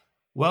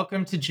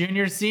Welcome to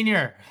Junior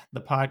Senior,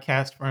 the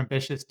podcast for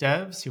ambitious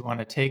devs who want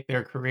to take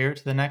their career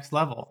to the next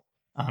level.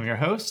 I'm your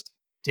host,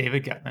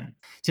 David Gutman.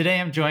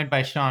 Today I'm joined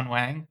by Sean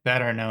Wang,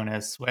 better known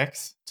as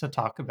Swix, to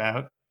talk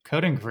about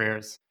coding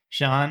careers.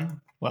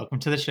 Sean, welcome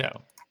to the show.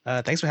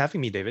 Thanks for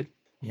having me, David.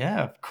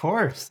 Yeah, of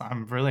course.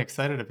 I'm really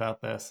excited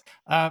about this.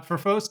 For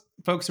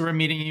folks who are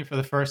meeting you for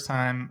the first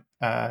time,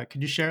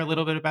 could you share a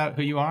little bit about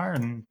who you are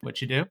and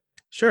what you do?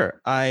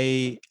 Sure.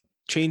 I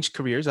changed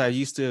careers. I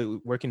used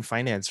to work in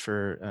finance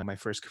for my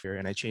first career,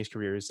 and I changed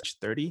careers at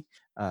 30.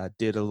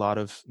 Did a lot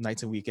of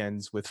nights and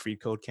weekends with Free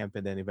Code Camp,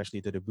 and then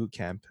eventually did a boot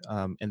camp,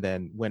 and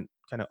then went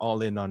kind of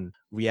all in on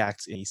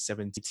React in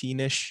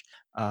 17-ish.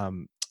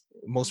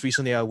 Most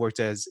recently, I worked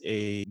as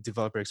a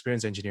developer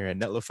experience engineer at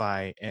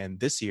Netlify, and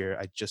this year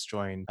I just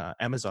joined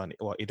Amazon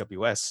or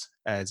AWS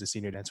as a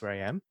senior. That's where I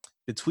am.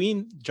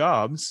 Between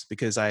jobs,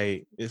 because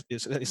I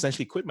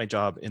essentially quit my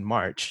job in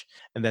March,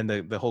 and then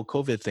the whole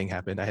COVID thing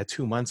happened. I had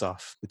 2 months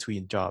off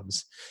between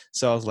jobs,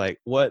 so I was like,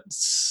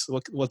 what's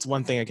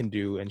one thing I can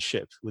do and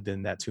ship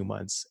within that 2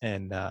 months?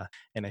 And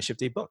I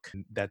shipped a book.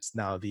 That's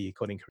now the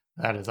coding career.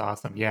 That is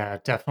awesome. Yeah,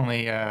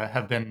 definitely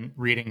have been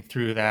reading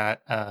through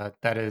that.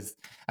 That is,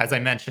 as I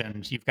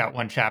mentioned, you've got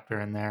one chapter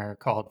in there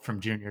called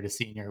From Junior to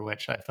Senior,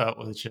 which I thought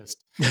was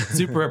just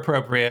super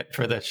appropriate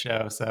for this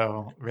show.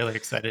 So, really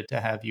excited to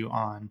have you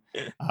on.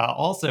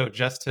 Also,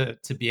 just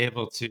to be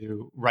able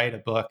to write a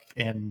book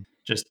in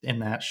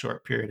that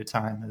short period of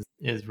time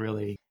is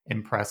really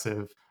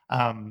impressive.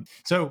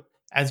 So,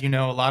 as you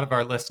know, a lot of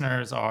our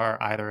listeners are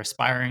either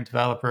aspiring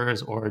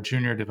developers or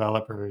junior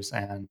developers,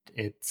 and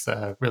it's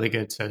really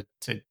good to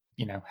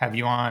have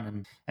you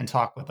on and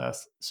talk with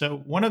us.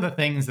 So one of the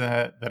things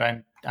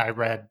that I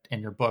read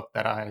in your book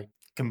that I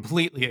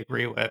completely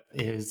agree with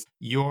is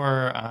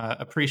your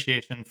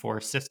appreciation for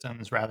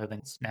systems rather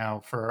than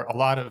now for a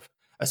lot of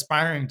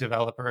aspiring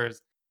developers.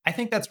 I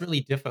think that's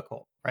really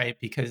difficult, right?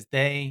 Because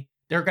they're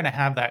going to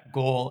have that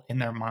goal in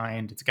their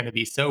mind. It's going to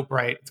be so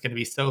bright. It's going to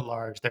be so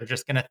large. They're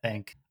just going to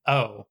think,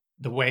 oh,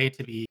 the way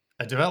to be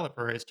a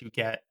developer is to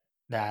get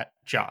that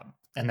job.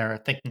 And they're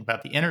thinking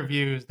about the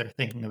interviews, they're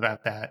thinking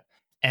about that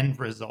end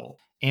result.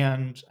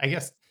 And I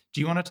guess, do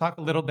you want to talk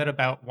a little bit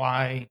about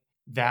why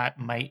it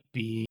might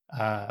be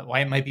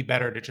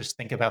better to just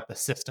think about the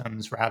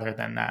systems rather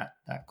than that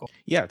goal?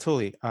 Yeah,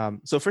 totally.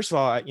 So first of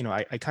all,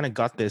 I kind of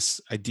got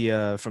this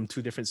idea from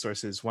two different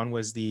sources. One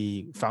was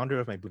the founder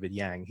of my David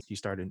Yang. He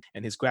started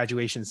and his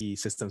graduation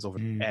systems over,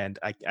 Mm, and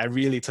I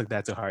really took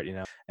that to heart,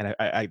 and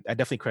I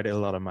definitely credit a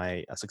lot of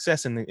my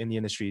success in the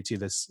industry to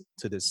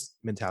this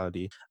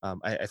mentality.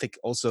 I think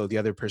also the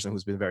other person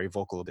who's been very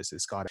vocal of this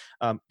is Scott.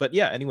 But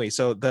yeah, anyway,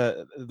 so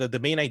the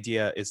main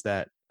idea is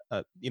that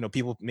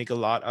people make a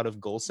lot out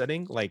of goal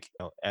setting, like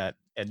at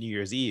New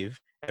Year's Eve.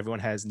 Everyone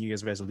has New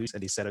Year's resolutions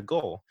and they set a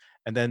goal,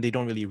 and then they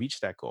don't really reach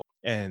that goal.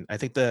 And I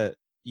think that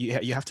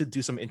you have to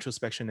do some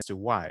introspection as to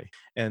why.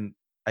 And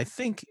I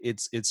think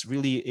it's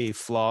really a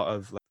flaw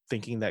of like,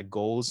 thinking that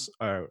goals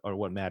are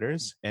what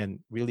matters. And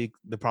really,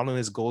 the problem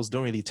is goals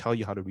don't really tell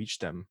you how to reach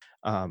them.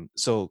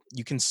 So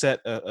you can set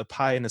a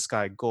pie in the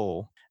sky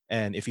goal.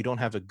 And if you don't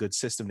have a good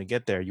system to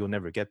get there, you'll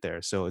never get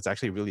there. So it's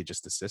actually really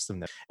just the system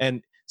that.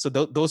 And so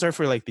those are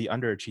for like the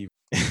underachievers.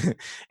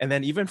 And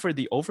then even for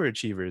the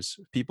overachievers,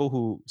 people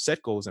who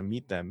set goals and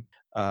meet them,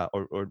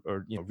 or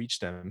reach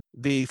them,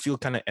 they feel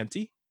kind of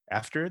empty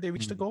after they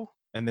reach the mm, goal,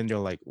 and then they're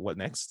like, what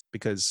next?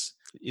 Because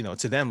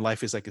to them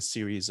life is like a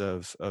series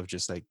of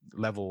just like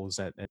levels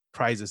and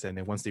prizes, and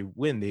then once they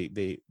win,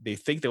 they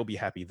think they'll be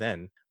happy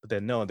then, but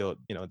then no,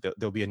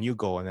 there'll be a new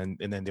goal, and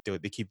then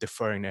they keep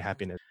deferring their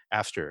happiness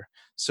after.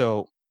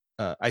 So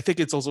I think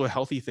it's also a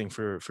healthy thing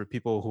for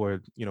people who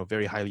are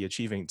very highly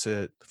achieving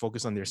to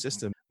focus on their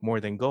system more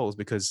than goals,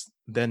 because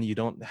then you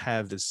don't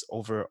have this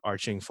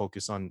overarching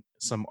focus on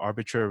some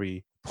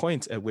arbitrary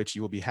point at which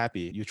you will be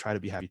happy. You try to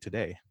be happy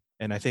today.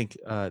 And I think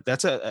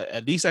that's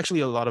at least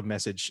actually a lot of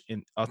message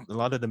in a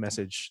lot of the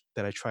message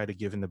that I try to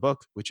give in the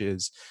book, which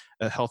is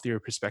a healthier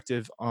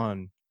perspective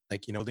on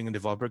like building a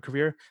developer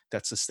career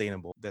that's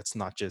sustainable. That's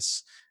not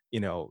just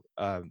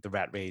the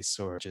rat race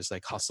or just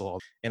like hustle.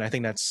 And I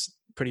think that's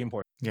pretty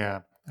important. yeah,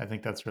 I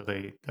think that's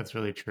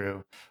really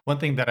true. One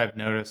thing that I've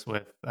noticed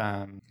with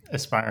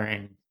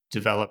aspiring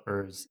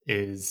developers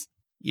is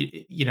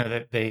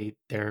that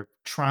they're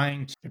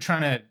trying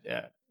to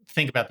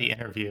think about the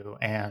interview,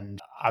 and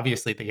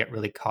obviously they get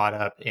really caught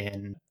up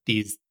in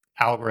these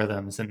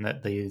algorithms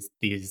and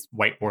these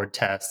whiteboard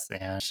tests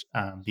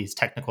and these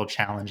technical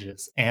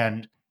challenges.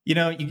 And in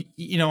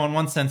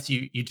one sense,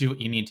 you do what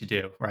you need to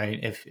do, right?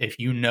 If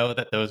you know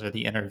that those are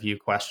the interview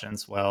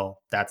questions,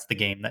 well, that's the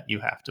game that you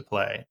have to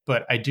play.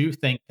 But I do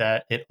think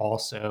that it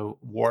also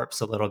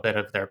warps a little bit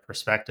of their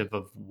perspective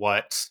of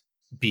what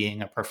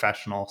being a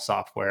professional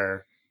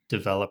software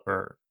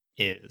developer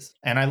is.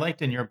 And I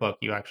liked in your book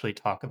you actually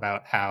talk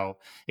about how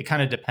it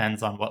kind of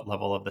depends on what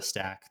level of the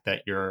stack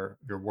that you're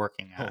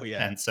working Oh at.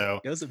 yeah, And so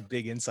it was a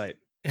big insight.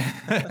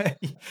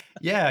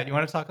 yeah, you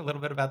want to talk a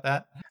little bit about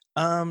that?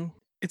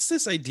 It's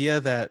this idea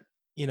that,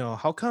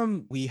 how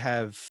come we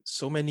have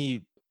so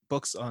many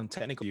books on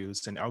technical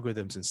views and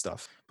algorithms and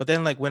stuff. But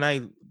then like when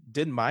I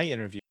did my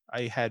interview,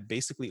 I had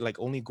basically like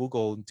only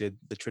Google did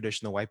the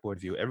traditional whiteboard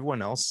view.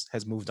 Everyone else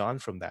has moved on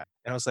from that.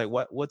 And I was like,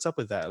 what's up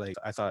with that? Like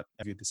I thought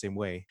I viewed the same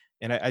way.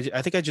 And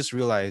I think I just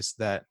realized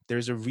that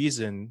there's a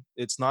reason.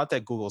 It's not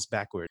that Google's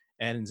backward,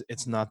 and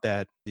it's not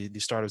that the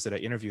startups that I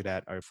interviewed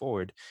at are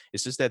forward.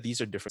 It's just that these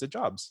are different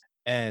jobs.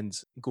 And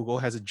Google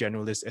has a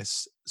generalist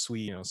S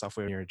suite,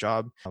 software engineer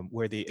job,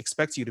 where they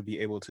expect you to be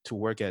able to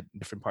work at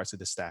different parts of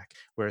the stack.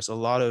 Whereas a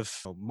lot of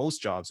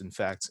most jobs, in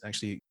fact,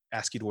 actually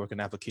ask you to work on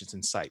applications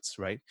and sites,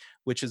 right?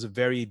 Which is a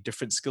very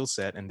different skill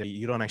set, and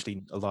you don't actually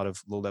need a lot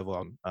of low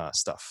level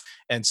stuff.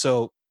 And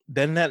so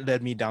then that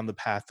led me down the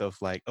path of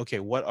like, okay,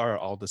 what are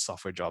all the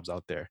software jobs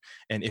out there?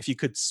 And if you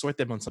could sort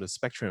them on sort of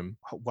spectrum,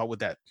 what would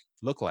that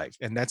look like?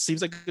 And that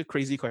seems like a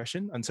crazy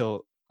question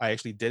until I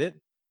actually did it.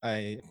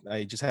 I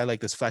just had like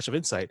this flash of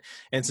insight,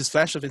 and it's this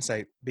flash of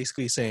insight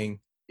basically saying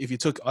if you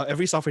took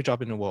every software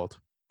job in the world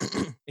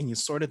and you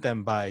sorted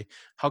them by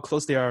how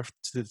close they are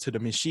to the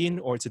machine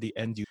or to the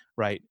end user,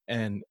 right?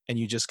 And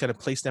you just kind of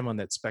place them on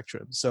that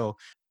spectrum. So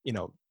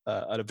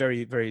at a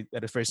very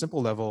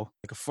simple level,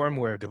 like a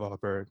firmware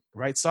developer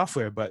writes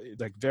software, but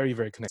like very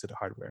very connected to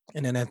hardware.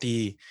 And then at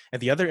the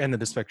other end of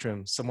the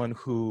spectrum, someone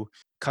who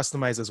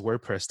customizes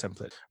WordPress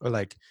template or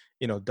like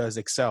does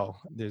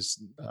Excel.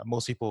 There's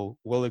most people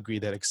will agree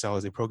that Excel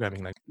is a programming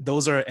language.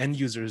 Those are end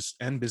users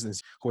and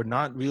business who are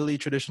not really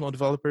traditional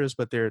developers,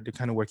 but they're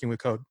kind of working with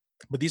code.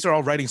 But these are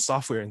all writing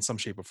software in some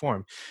shape or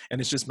form, and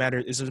it's just a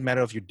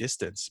matter of your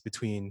distance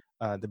between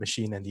the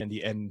machine and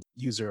the end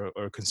user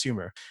or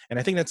consumer. And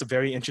I think that's a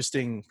very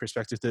interesting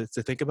perspective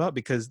to think about,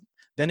 because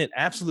then it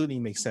absolutely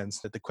makes sense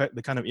that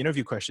the kind of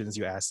interview questions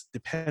you ask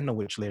depend on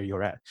which layer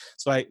you're at.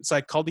 So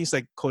I call these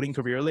like coding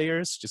career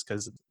layers, just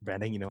because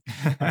branding.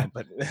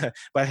 But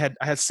but I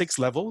had 6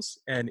 levels,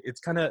 and it's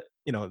kind of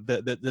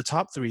the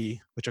top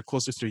three, which are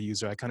closest to a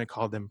user, I kind of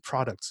call them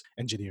product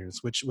engineers,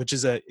 which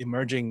is a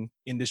emerging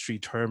industry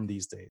term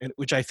these days, and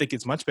which I think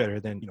is much better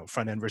than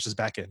front end versus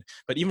back end.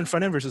 But even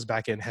front end versus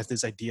back end has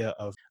this idea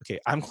of, okay,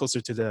 I'm closer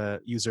to the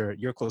user,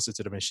 you're closer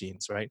to the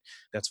machines, right?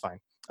 That's fine.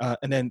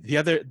 And then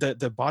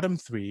the bottom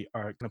three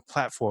are kind of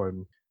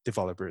platform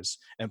developers,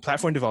 and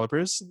platform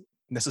developers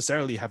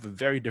necessarily have a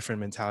very different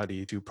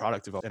mentality to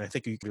product development. And I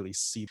think you can really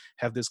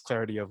have this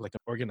clarity of like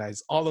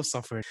organize all of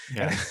software. And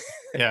Yeah.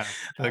 Yeah.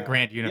 The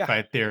grand yeah,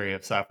 unified theory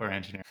of software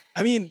engineering.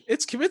 I mean,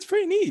 it's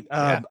pretty neat.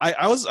 Yeah.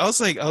 I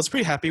was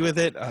pretty happy with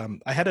it.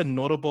 I had a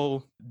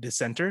notable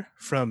dissenter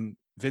from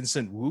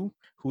Vincent Wu,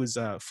 who is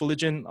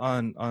Fulligen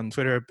on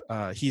Twitter.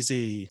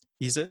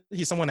 He's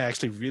someone I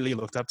actually really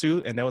looked up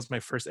to, and that was my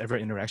first ever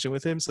interaction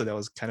with him. So that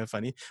was kind of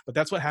funny. But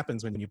that's what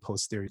happens when you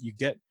post theory. You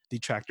get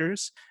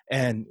detractors,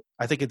 and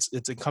I think it's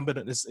incumbent.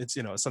 It's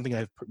something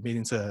I've made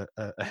into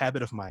a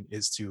habit of mine,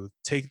 is to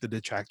take the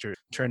detractor,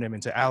 turn them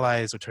into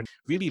allies, or turn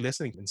really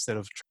listening instead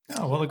of.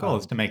 Oh, well, the goal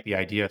is Um, to make the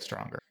idea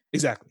stronger.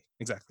 Exactly.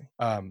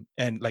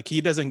 And like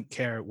he doesn't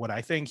care what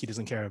I think. He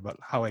doesn't care about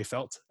how I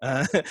felt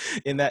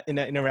in that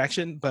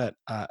interaction. But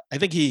I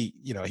think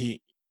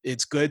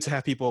it's good to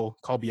have people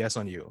call BS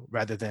on you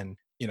rather than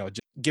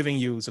just giving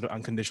you sort of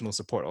unconditional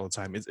support all the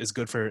time. It's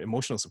good for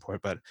emotional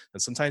support, but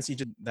sometimes you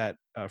need that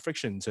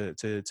friction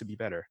to be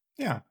better.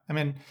 Yeah, I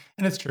mean,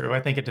 and it's true.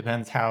 I think it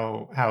depends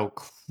how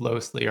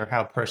closely or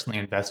how personally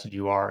invested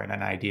you are in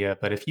an idea.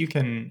 But if you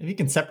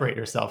can separate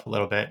yourself a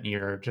little bit and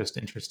you're just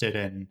interested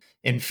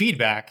in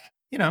feedback,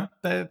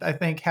 I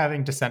think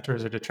having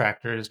dissenters or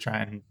detractors try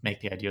and make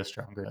the idea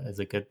stronger is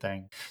a good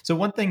thing. So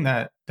one thing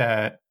that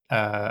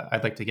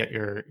I'd like to get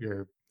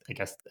your I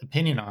guess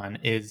opinion on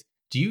is,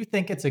 do you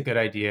think it's a good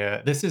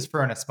idea? This is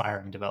for an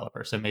aspiring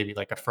developer, so maybe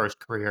like a first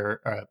career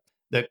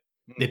that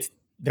Mm, it's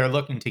they're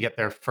looking to get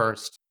their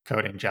first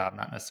coding job,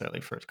 not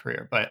necessarily first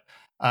career. But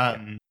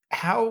yeah.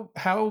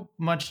 how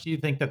much do you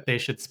think that they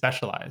should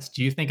specialize?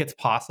 Do you think it's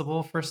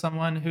possible for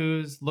someone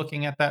who's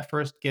looking at that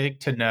first gig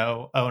to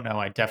know, oh no,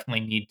 I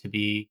definitely need to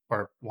be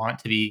or want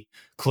to be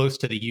close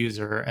to the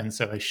user, and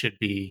so I should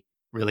be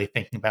really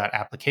thinking about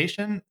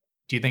application?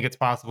 Do you think it's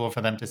possible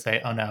for them to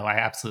say, oh no, I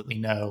absolutely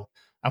know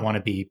I want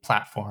to be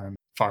platform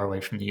far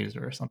away from the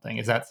user or something?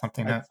 Is that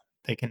something I that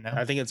they can know?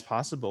 I think it's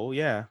possible.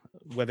 Yeah.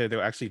 Whether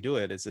they'll actually do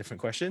it is a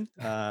different question.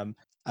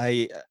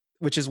 I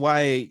Which is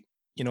why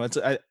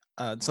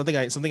something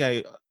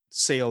I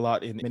say a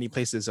lot in many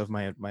places of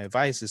my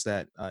advice is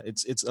that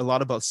it's a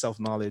lot about self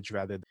knowledge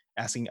rather than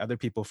asking other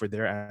people for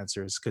their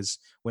answers. Because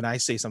when I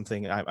say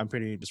something, I'm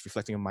pretty just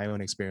reflecting on my own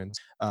experience.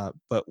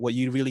 But what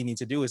you really need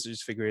to do is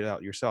just figure it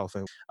out yourself.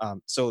 And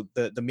so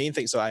the main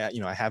thing. So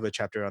I have a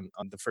chapter on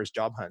the first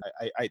job hunt.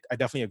 I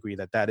definitely agree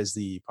that that is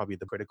the probably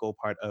the critical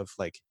part of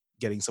like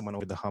getting someone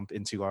over the hump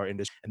into our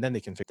industry, and then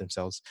they can fix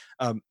themselves.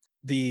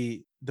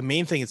 The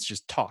main thing is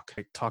just talk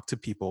to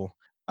people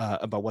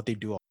about what they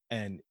do,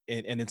 and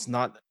it's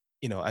not,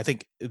 I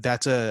think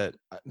that's a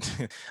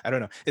I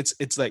don't know,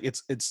 it's like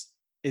it's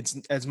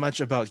as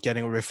much about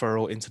getting a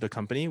referral into the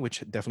company, which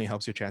definitely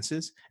helps your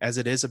chances, as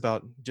it is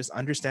about just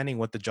understanding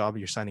what the job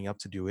you're signing up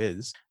to do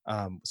is.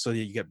 So that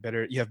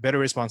you have better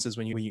responses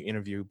when you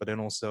interview, but then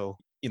also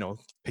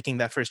picking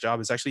that first job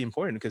is actually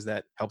important because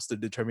that helps to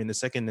determine the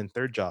second and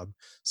third job.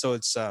 So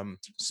it's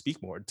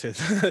speak more to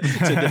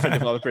to different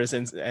developers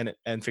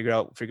and figure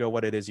out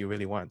what it is you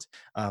really want.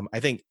 I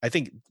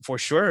think for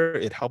sure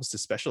it helps to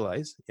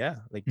specialize. Yeah,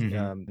 like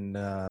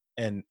Hmm.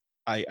 and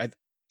I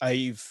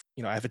I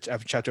have a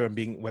chapter on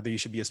being whether you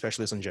should be a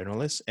specialist or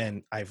generalist,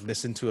 and I've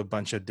listened to a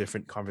bunch of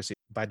different conversations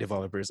by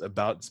developers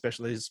about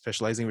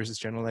specializing versus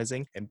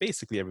generalizing, and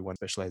basically everyone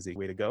specializing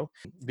way to go,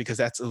 because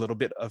that's a little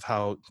bit of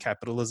how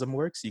capitalism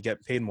works. You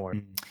get paid more.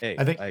 Mm. Hey,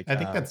 I think like I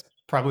think that's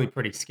probably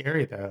pretty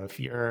scary though. If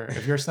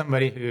you're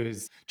somebody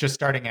who's just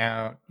starting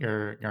out,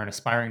 you're an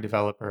aspiring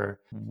developer.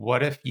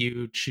 What if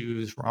you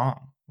choose wrong,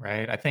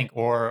 right? I think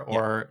yeah.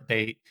 or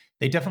they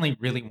definitely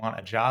really want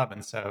a job,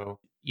 and so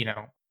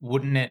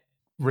wouldn't it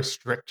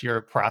restrict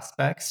your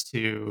prospects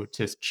to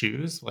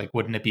choose? Like,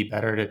 wouldn't it be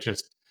better to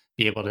just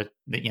be able to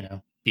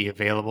be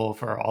available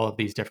for all of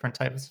these different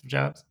types of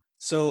jobs?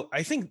 So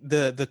I think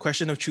the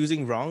question of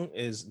choosing wrong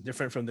is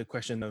different from the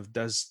question of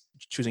does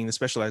choosing the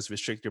specialized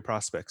restrict your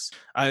prospects.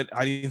 I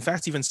in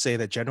fact even say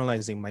that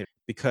generalizing might,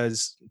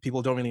 because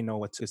people don't really know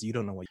what to, you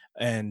don't know what,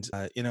 and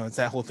it's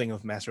that whole thing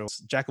of master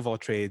jack of all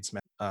trades,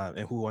 and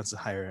who wants to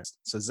hire.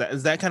 So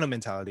it's that kind of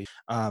mentality.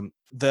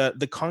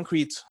 The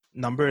concrete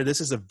number.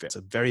 This is it's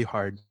a very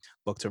hard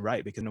book to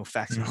write because no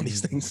facts around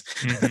these Hmm. things.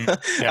 Hmm.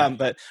 Yeah.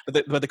 But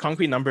the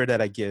concrete number that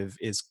I give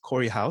is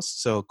Corey House.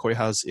 So Corey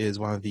House is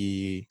one of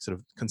the sort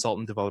of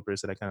consultant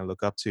developers that I kind of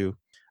look up to.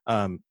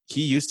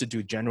 He used to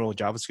do general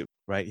JavaScript,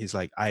 right? He's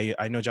like,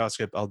 I know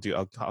JavaScript.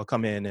 I'll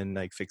come in and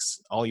like fix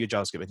all your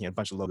JavaScript, and he had a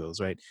bunch of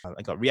logos, right?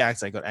 I got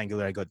React, I got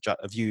Angular, I got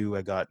Vue,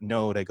 I got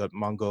Node, I got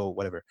Mongo,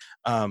 whatever.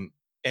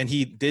 And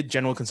he did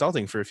general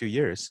consulting for a few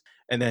years,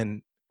 and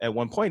then at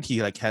one point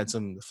he like had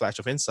some flash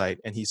of insight,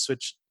 and he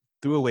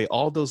threw away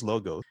all those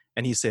logos,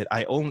 and he said,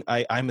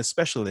 I'm a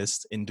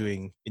specialist in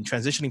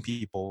transitioning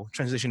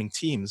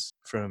teams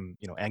from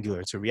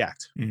Angular to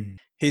React. Mm.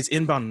 His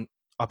inbound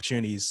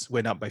opportunities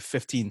went up by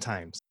 15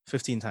 times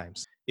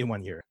in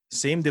 1 year.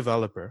 Same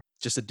developer,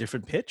 just a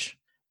different pitch,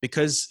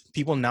 because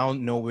people now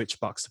know which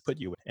box to put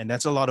you in. And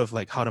that's a lot of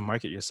like how to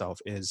market yourself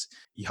is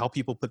you help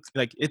people put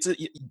like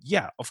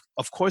yeah,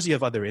 of course you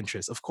have other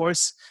interests. Of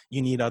course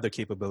you need other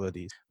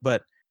capabilities,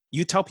 but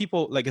you tell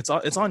people like it's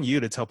on you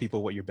to tell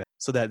people what you're best,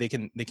 so that they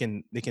can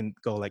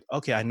go like,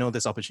 okay, I know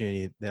this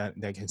opportunity that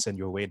I can send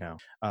your way now,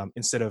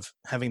 instead of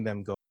having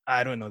them go,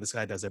 I don't know, this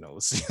guy doesn't know.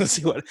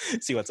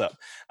 Let's see what's up.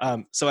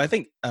 So I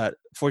think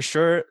for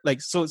sure, like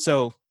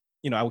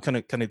I would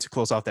kind of to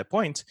close off that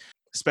point,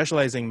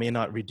 specializing may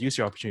not reduce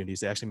your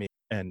opportunities; they actually may,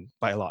 and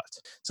by a lot.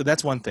 So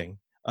that's one thing.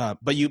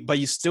 But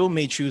you still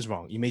may choose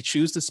wrong. You may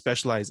choose to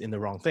specialize in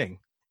the wrong thing,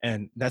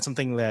 and that's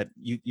something that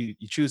you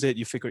choose it.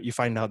 You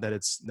find out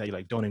that you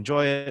like don't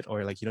enjoy it,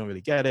 or like you don't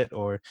really get it,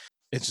 or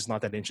it's just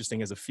not that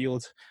interesting as a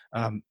field.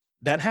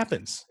 That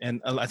happens,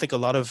 and I think a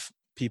lot of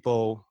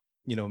people,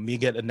 me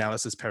get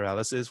analysis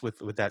paralysis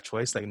with that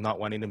choice, like not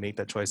wanting to make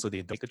that choice, so they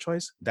don't make a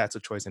choice. That's a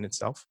choice in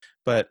itself.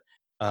 But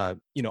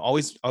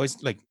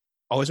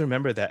always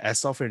remember that as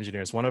software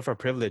engineers, one of our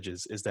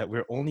privileges is that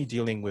we're only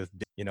dealing with,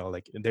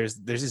 like there's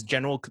this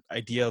general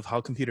idea of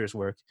how computers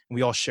work, and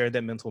we all share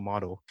that mental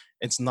model.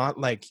 It's not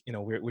like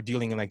we're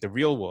dealing in like the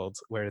real world,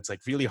 where it's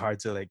like really hard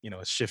to like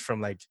shift from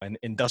like an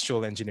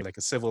industrial engineer like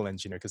a civil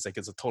engineer, because like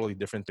it's a totally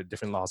different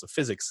laws of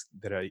physics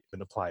that are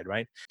been applied,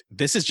 right?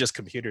 This is just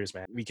computers,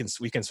 man. We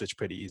can switch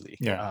pretty easily.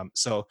 Yeah.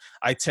 So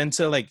I tend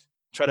to like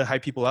try to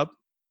hype people up,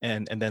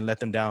 and then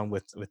let them down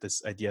with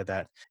this idea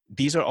that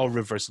these are all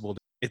reversible.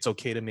 It's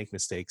okay to make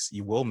mistakes.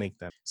 You will make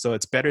them. So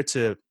it's better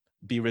to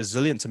be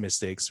resilient to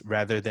mistakes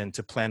rather than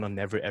to plan on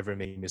never ever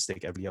making a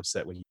mistake, ever be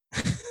upset when you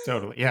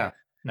Totally. Yeah.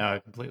 No, I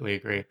completely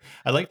agree.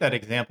 I like that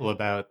example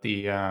about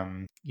you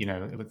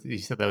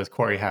said that was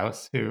Corey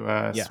House who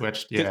yeah.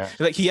 switched. Because Yeah.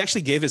 like he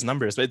actually gave his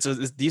numbers, but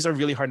these are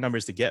really hard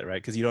numbers to get,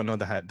 right? Because you don't know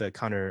the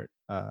counter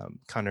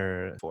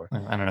for I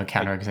don't know, like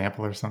counterexample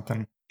or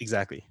something.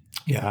 exactly.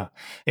 Yeah.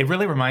 It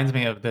really reminds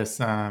me of this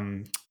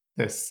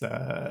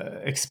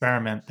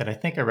experiment that I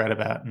think I read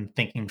about in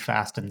Thinking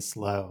Fast and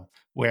Slow,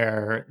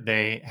 where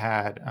they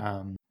had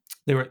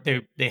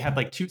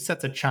like two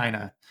sets of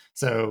china,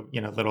 so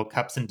little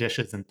cups and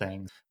dishes and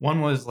things. One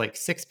was like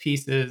 6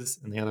 pieces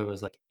and the other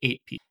was like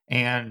 8 pieces,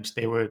 and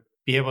they would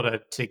be able to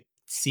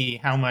see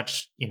how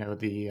much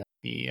the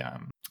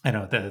I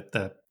don't know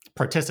the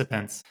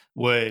participants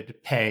would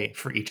pay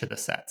for each of the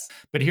sets.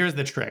 But here's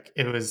the trick: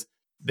 it was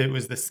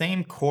the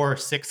same core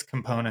 6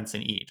 components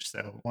in each.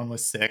 So one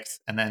was 6,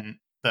 and then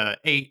the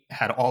 8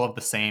 had all of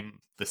the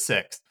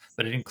 6,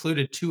 but it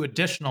included 2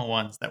 additional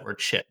ones that were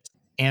chipped.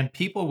 And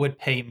people would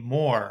pay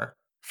more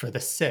for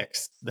the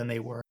 6 than they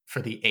were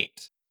for the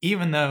 8,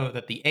 even though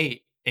that the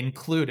 8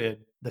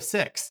 included the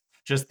 6.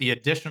 Just the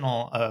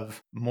additional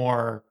of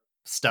more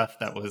stuff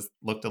that was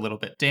looked a little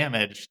bit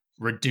damaged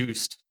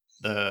reduced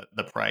the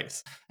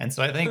price. And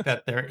so I think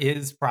that there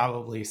is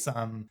probably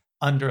some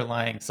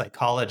underlying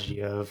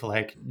psychology of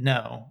like,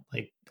 no,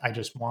 like I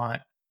just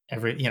want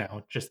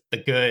just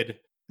the good,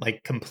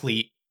 like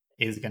complete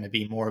is going to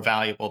be more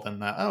valuable than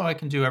the, oh, I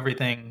can do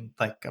everything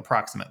like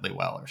approximately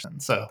well or something.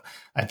 So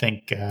I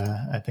think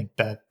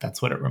that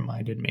that's what it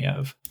reminded me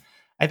of.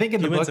 I think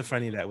in the Humans are book,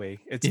 funny that way.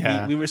 It's we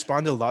yeah. we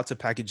respond a lot to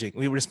packaging.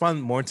 We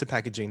respond more to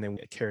packaging than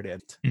we care to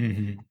it,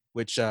 Hmm.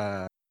 which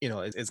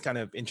is kind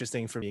of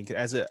interesting for me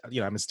as a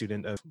I'm a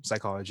student of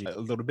psychology. A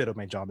little bit of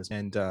my job is,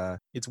 and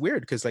it's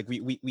weird because like we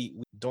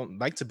don't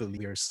like to believe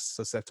we are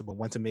susceptible,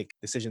 want to make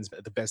decisions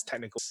the best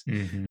technical,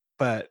 Hmm.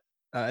 but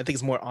I think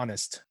it's more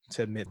honest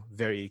to admit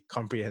very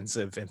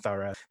comprehensive and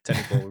thorough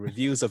technical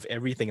reviews of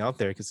everything out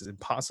there because it's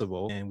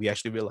impossible. And we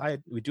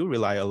do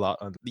rely a lot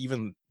on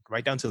even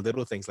right down to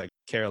little things like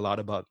care a lot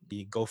about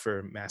the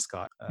Gopher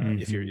mascot. Hmm.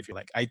 If you're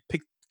like, I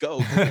picked Go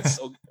because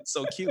it's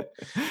so cute.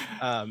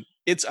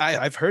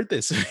 I've heard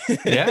this.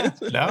 Yeah,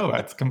 no,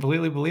 that's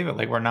completely believe it.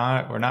 Like we're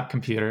not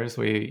computers.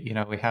 We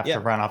have to Yeah.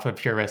 run off of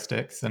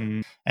heuristics,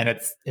 and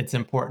it's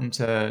important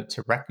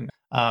to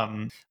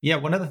recognize. Yeah,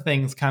 one of the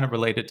things kind of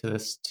related to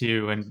this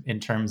too, in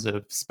terms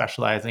of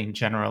specializing,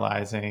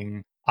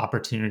 generalizing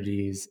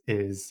opportunities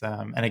is,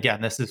 and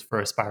again, this is for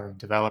aspiring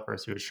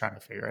developers who are trying to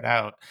figure it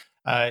out.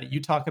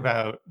 You talk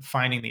about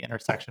finding the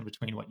intersection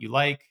between what you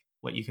like,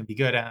 what you can be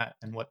good at,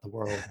 and what the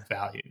world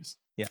values.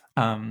 Yeah.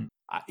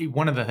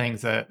 One of the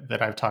things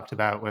that I've talked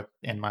about with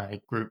in my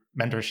group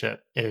mentorship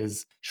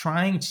is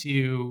trying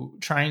to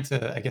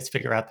I guess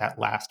figure out that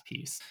last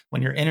piece.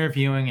 When you're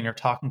interviewing and you're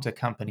talking to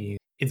companies,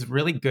 it's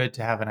really good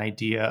to have an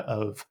idea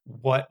of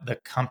what the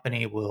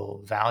company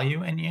will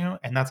value in you,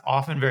 and that's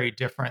often very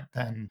different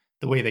than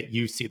the way that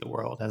you see the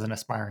world as an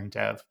aspiring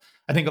dev.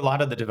 I think a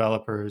lot of the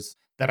developers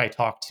that I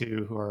talk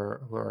to who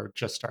are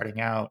just starting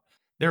out,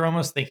 they're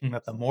almost thinking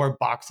that the more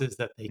boxes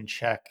that they can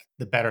check,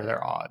 the better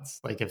their odds.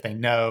 Like if they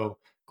know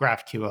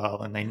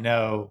GraphQL and they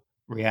know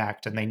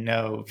React and they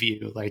know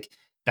Vue, like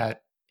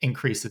that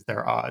increases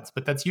their odds.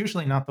 But that's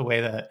usually not the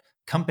way that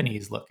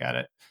companies look at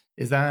it.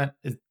 Is that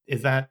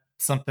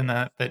something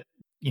that that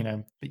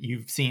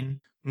you've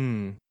seen?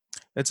 Hmm.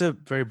 That's a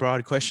very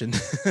broad question.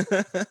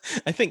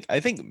 I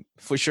think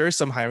for sure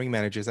some hiring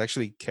managers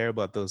actually care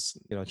about those,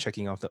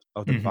 checking off the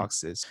Hmm.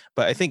 boxes.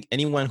 But I think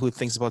anyone who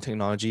thinks about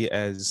technology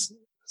as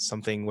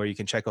something where you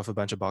can check off a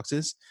bunch of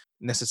boxes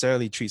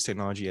necessarily treats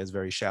technology as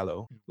very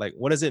shallow. Like,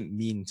 what does it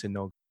mean to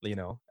know?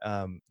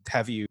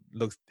 Have you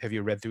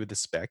read through the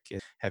spec?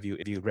 Have you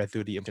read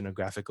through the implementation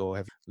graphical?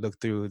 Have you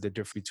looked through the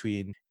difference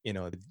between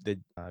the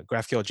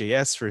GraphQL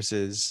JS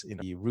versus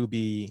the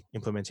Ruby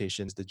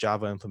implementations, the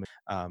Java implement?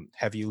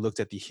 Have you looked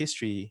at the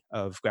history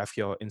of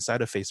GraphQL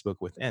inside of Facebook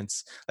with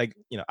Ents? Like,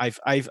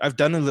 I've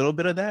done a little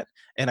bit of that,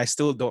 and I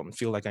still don't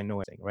feel like I know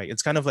anything. Right?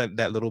 It's kind of like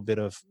that little bit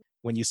of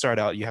when you start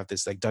out, you have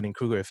this like Dunning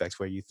Kruger effect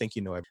where you think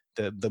you know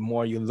everything. The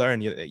more you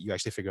learn, you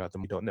actually figure out the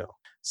more you don't know.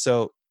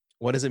 So,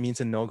 what does it mean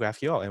to know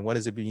GraphQL, and what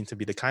does it mean to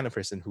be the kind of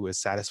person who is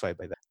satisfied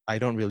by that?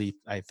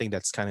 I think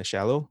that's kind of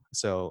shallow.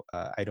 So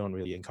I don't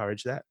really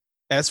encourage that.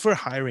 As for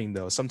hiring,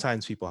 though,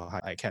 sometimes people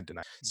I can't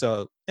deny.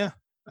 So yeah,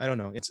 I don't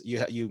know. It's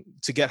you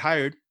to get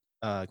hired,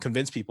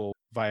 convince people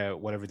via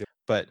whatever.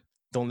 But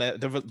don't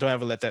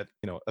ever let that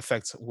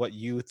affect what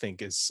you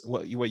think is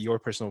what your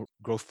personal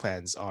growth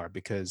plans are,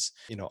 because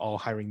all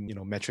hiring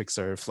metrics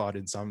are flawed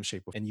in some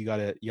shape, and you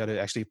gotta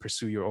actually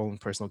pursue your own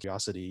personal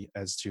curiosity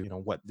as to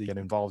what they get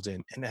involved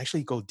in and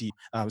actually go deep.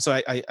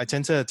 So I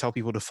tend to tell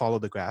people to follow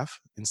the graph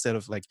instead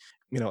of like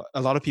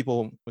a lot of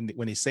people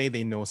when they say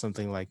they know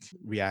something like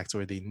React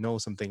or they know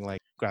something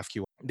like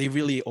GraphQL, they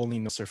really only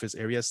know surface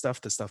area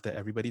stuff, the stuff that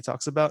everybody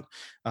talks about.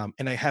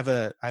 And I have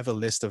a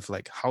list of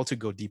like how to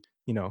go deep.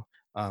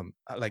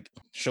 Like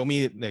show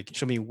me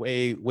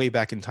way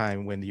back in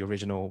time when the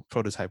original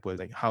prototype was,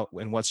 like how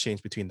and what's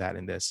changed between that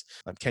and this.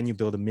 Can you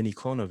build a mini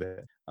clone of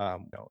it?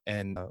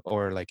 And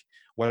or like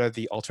what are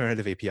the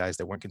alternative APIs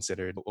that weren't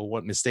considered, or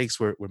what mistakes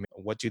were made?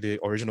 What do the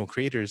original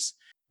creators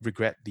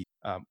regret?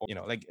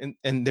 Like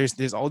and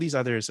there's all these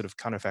other sort of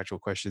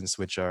counterfactual questions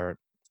which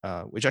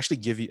actually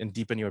give you and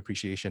deepen your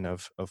appreciation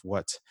of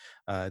what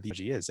the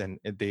technology is, and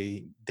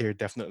they're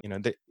definitely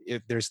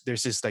there's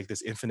just like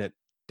this infinite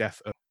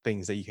depth of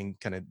things that you can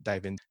kind of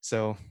dive in.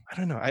 So I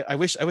don't know. I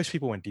wish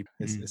people went deep.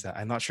 Is Mm. that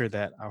I'm not sure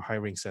that our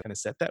hiring set kind of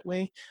set that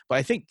way, but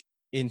I think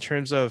in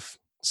terms of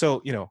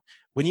so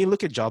when you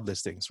look at job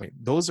listings, right?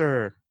 Those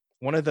are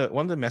one of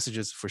the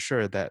messages for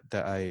sure that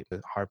I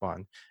harp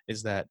on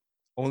is that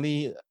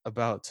only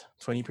about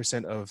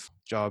 20% of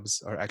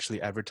jobs are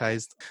actually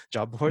advertised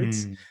job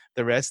boards. Mm.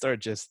 The rest are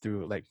just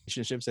through like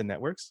relationships and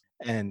networks.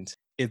 And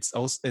it's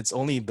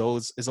only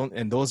those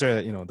and those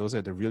are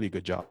the really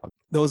good jobs.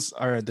 Those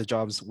are the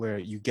jobs where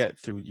you get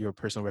through your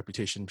personal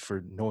reputation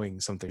for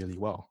knowing something really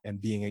well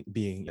and being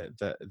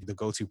the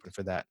go-to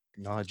for that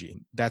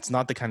technology. That's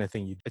not the kind of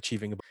thing you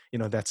achieving.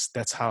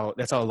 That's how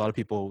a lot of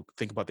people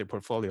think about their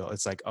portfolio.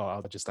 It's like, oh,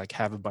 I'll just like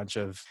have a bunch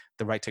of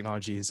the right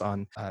technologies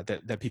on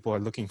that people are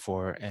looking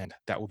for, and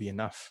that will be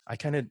enough. I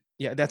kind of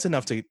yeah, that's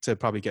enough to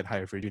probably get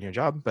hired for a junior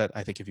job. But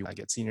I think if you want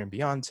to get senior and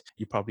beyond,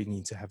 you probably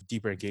need to have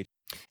deeper engagement.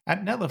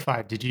 At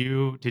Netlify, did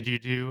you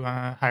do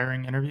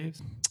hiring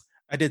interviews?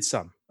 I did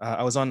some.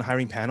 I was on the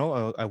hiring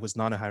panel. I was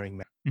not a hiring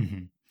manager.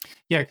 Mhm.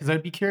 Yeah, because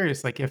I'd be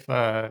curious, like if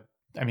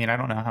I mean, I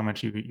don't know how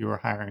much you were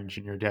hiring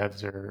junior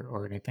devs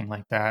or anything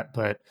like that,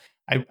 but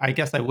I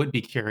guess I would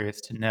be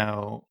curious to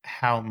know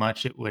how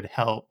much it would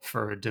help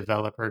for a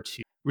developer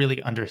to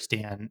really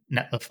understand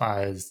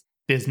Netlify's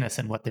business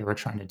and what they were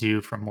trying to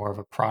do from more of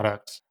a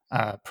product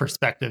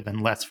perspective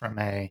and less from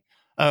a,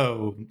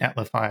 oh,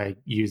 Netlify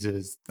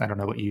uses, I don't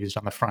know what you used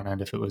on the front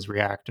end, if it was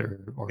React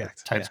or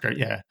React. Yeah. TypeScript.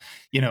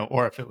 Yeah.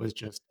 Or if it was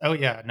just, oh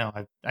yeah, no,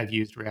 I've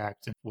used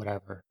React and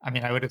whatever. I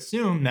mean, I would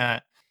assume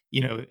that,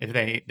 if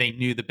they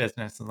knew the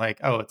business and like,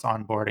 oh, it's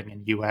onboarding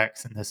and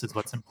UX and this is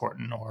what's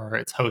important, or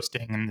it's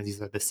hosting and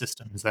these are the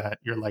systems that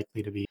you're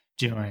likely to be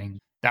doing,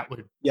 Yeah.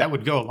 that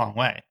would go a long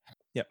way.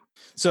 Yeah.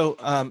 So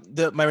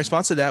the my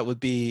response to that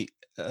would be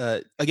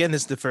again,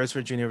 this differs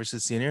for junior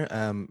versus senior.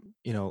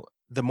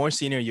 The more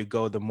senior you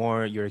go, the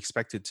more you're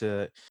expected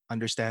to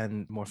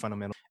understand more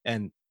fundamental,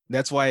 and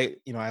that's why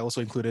I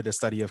also included a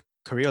study of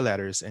career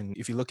ladders. And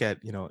if you look at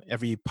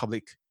every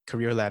public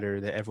career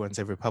ladder that everyone's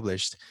ever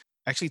published,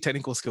 actually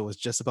technical skill was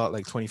just about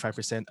like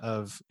 25%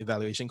 of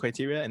evaluation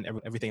criteria, and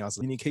everything else,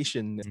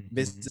 communication, Mhm.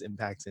 business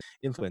impact, and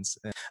influence.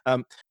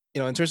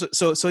 In terms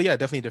of so yeah,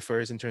 definitely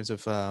differs in terms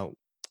of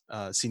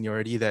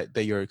seniority that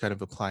you're kind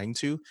of applying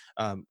to.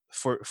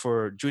 For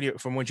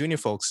more junior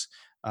folks,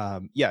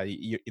 yeah,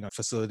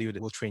 facility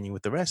will train you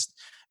with the rest,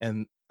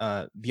 and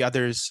the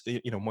others,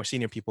 more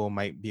senior people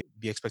might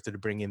be expected to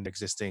bring in the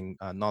existing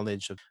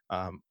knowledge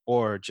of,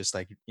 or just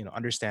like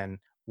understand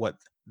what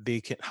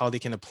how they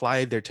can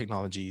apply their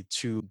technology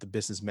to the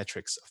business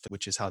metrics of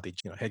which is how they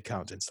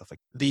headcount and stuff like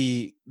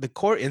the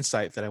core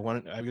insight that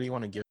I really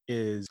want to give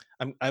is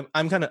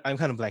I'm kind of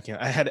blanking.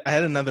 I had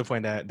another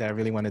point that I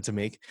really wanted to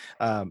make,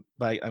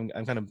 but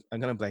I'm kind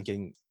of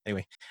blanking.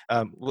 Anyway,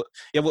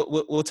 yeah,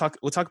 we'll talk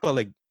about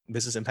like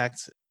business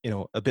impact,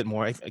 a bit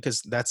more,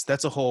 because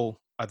that's a whole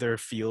other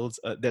field.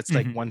 That's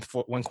like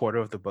Mhm. one quarter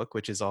of the book,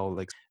 which is all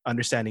like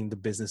understanding the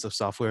business of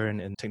software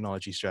and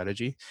technology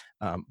strategy.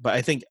 But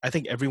I think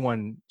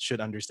everyone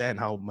should understand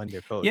how money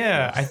their code.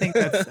 Yeah, I think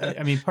that's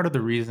I mean, part of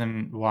the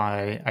reason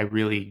why I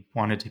really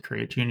wanted to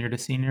create junior to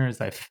senior is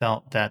I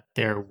felt that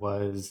there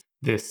was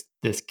this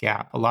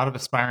gap. A lot of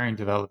aspiring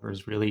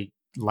developers really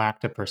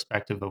lacked a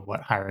perspective of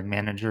what hiring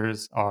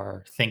managers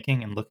are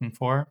thinking and looking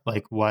for.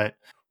 Like what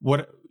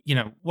would a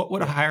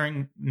Yeah,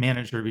 hiring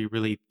manager be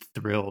really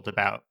thrilled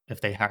about if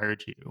they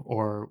hired you?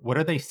 Or what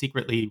are they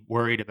secretly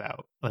worried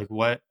about? Like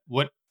what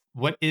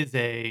is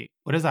a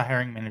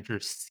hiring manager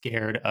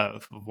scared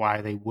of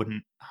why they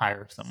wouldn't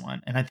hire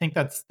someone? And I think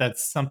that's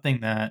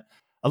something that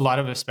a lot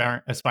of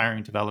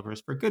aspiring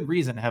developers, for good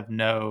reason, have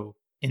no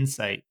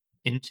insight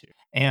into.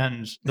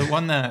 And the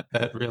one that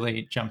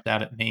really jumped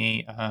out at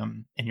me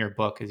in your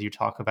book is you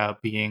talk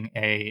about being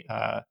a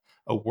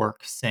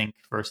work sink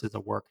versus a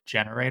work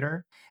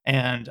generator.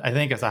 And I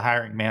think as a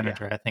hiring yeah,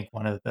 manager, I think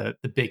one of the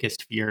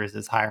biggest fears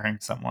is hiring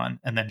someone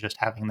and then just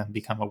having them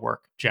become a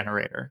work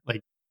generator,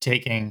 like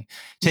taking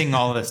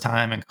all of this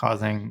time and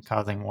causing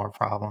more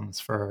problems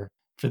for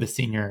the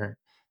senior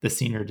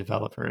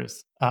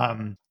developers.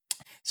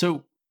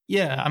 So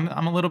yeah,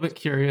 I'm a little bit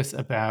curious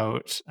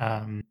about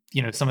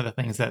some of the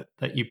things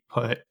that you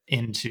put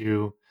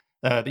into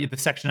the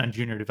section on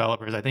junior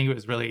developers. I think it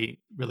was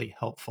really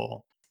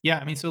helpful. Yeah,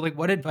 I mean, so like,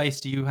 what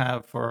advice do you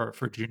have for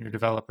junior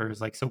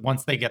developers? Like, so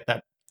once they get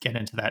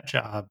into that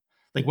job,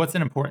 like, what's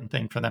an important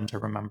thing for them to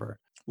remember?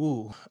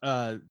 Ooh,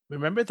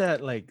 remember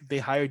that like they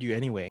hired you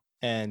anyway,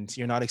 and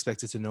you're not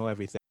expected to know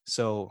everything.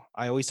 So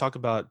I always talk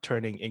about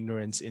turning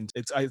ignorance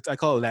into I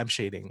call it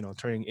lampshading.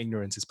 Turning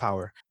ignorance is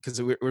power,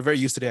 because we're very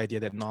used to the idea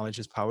that knowledge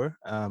is power,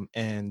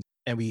 and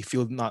we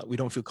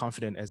don't feel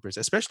confident as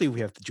person, especially if we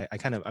have to.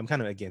 I'm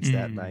kind of against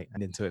that. Mm,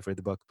 I'm into it for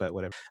the book, but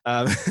whatever.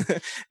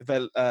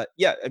 But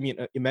yeah, I mean,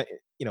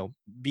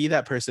 be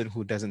that person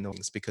who doesn't know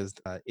things, because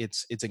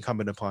it's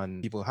incumbent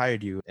upon people who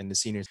hired you and the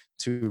seniors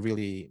to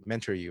really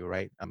mentor you,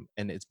 right?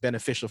 And it's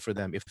beneficial for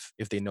them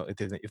if they know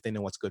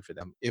what's good for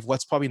them. If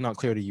what's probably not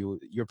clear to you,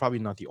 you're probably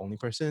not the only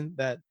person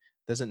that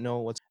doesn't know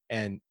what's,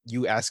 and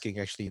you asking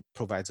actually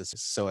provides us.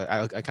 So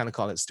I kind of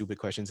call it stupid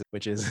questions,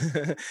 which is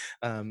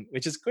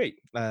great,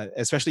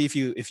 especially if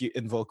you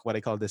invoke what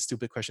I call the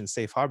stupid question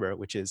safe harbor,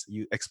 which is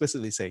you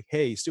explicitly say,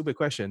 "Hey, stupid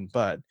question,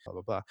 but blah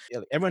blah blah." Yeah,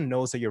 everyone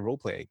knows that you're role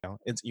playing.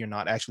 You're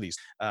not actually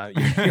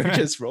you're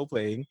just role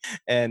playing,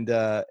 and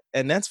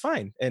that's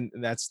fine, and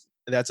that's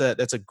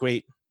a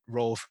great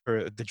role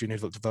for the junior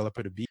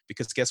developer to be,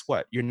 because guess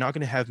what, you're not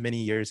going to have many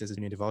years as a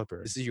junior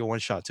developer. This is your one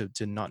shot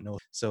to not know,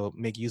 so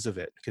make use of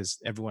it, because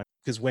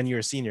when you're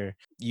a senior,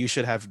 you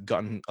should have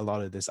gotten a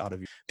lot of this out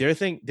of you. The other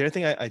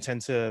thing I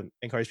tend to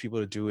encourage people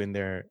to do in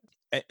their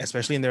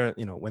especially in their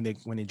when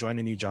they join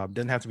a new job,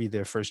 doesn't have to be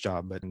their first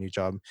job, but a new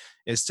job,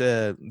 is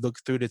to look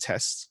through the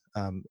tests.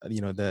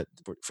 That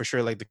for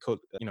sure, like the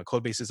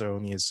code bases are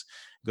only as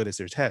good as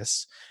their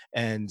tests,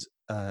 and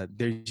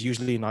there's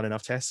usually not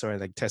enough tests, or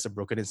like tests are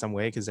broken in some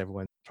way because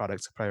everyone's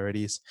products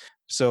priorities.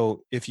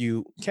 So if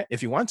you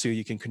want to,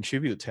 you can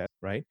contribute tests,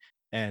 right?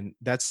 And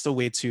that's the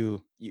way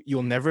to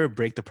you'll never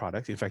break the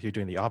product. In fact, you're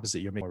doing the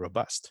opposite. You're making it more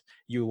robust.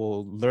 You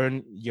will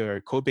learn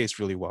your code base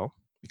really well,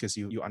 because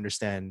you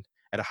understand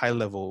at a high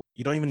level.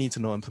 You don't even need to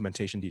know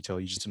implementation detail.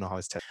 You just know how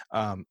it's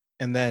tested.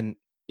 And then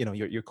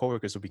your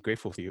coworkers will be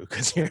grateful for you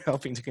because you're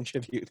helping to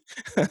contribute.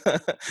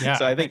 Yeah,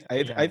 So I I think think I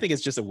yeah. think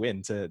it's just a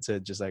win to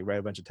just like write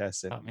a bunch of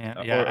tests and Oh man,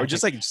 or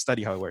just like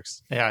study how it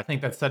works. yeah, I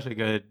think that's such a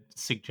good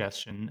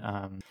suggestion.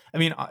 I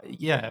mean,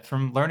 yeah,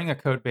 from learning a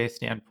code base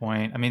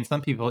standpoint, I mean,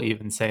 some people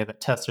even say that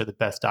tests are the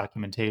best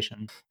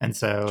documentation, and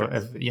so Sure.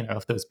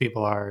 if those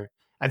people are,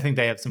 I think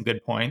they have some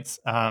good points.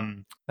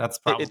 That's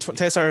probably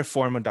Tests are a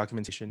form of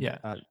documentation, yeah,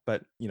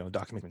 but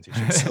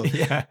documentation. So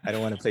yeah, I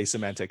don't want to play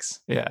semantics.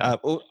 yeah.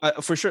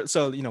 For sure.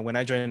 So when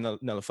I joined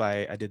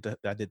Nullify, I did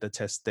the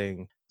test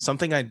thing.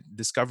 Something I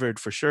discovered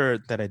for sure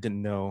that I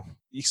didn't know.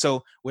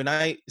 So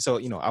I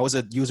was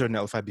a user of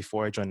Nullify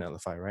before I joined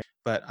Nullify, right?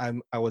 But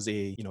I was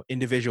a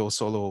individual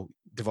solo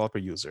developer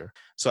user,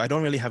 so I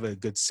don't really have a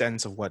good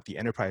sense of what the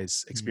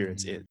enterprise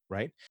experience is, Mm,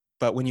 right?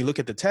 But when you look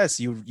at the tests,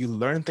 you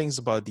learn things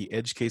about the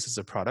edge cases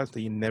of product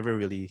that you never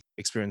really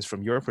experience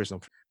from your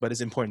personal, but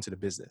it's important to the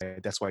business.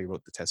 Right? That's why you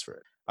wrote the test for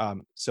it.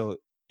 So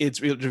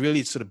it's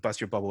really sort of bust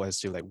your bubble as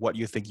to like what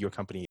you think your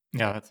company.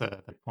 yeah, that's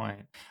a good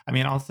point. I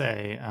mean, I'll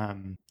say,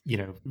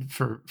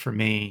 for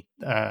me,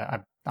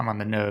 I'm on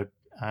the Node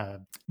uh,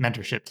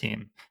 mentorship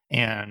team,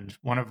 and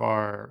one of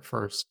our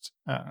first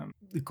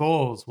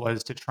goals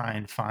was to try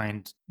and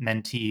find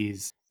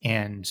mentees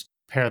and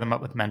pair them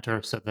up with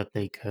mentors so that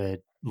they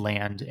could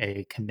land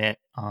a commit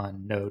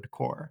on Node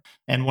Core.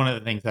 And one of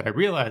the things that I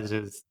realized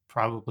is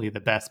probably the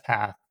best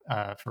path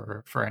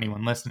for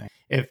anyone listening.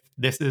 If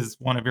this is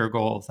one of your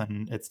goals,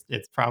 and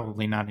it's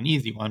probably not an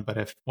easy one, but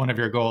if one of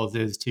your goals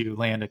is to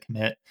land a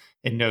commit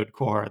in Node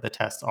Core, the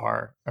tests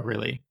are a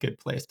really good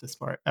place to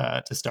start.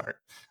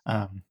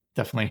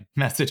 Definitely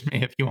message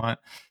me if you want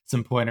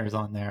some pointers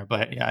on there.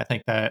 But yeah, I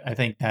think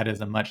that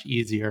is a much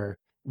easier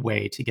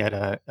way to get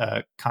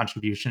a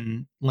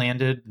contribution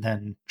landed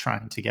than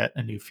trying to get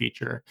a new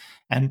feature.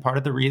 And part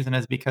of the reason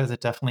is because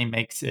it definitely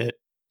makes it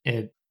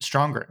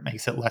stronger. It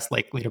makes it less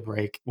likely to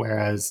break.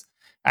 Whereas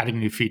adding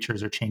new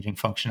features or changing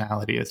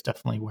functionality is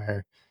definitely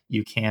where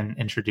you can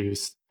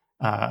introduce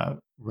New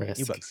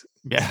risk. bugs.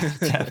 Yeah,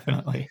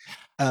 definitely.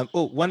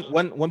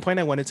 One point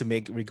I wanted to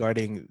make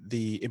regarding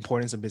the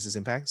importance of business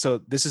impact.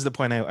 So this is the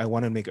point I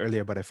wanted to make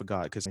earlier, but I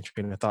forgot because my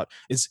train of thought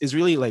is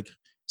really like,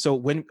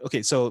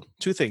 so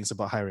two things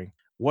about hiring.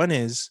 One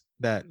is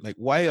that like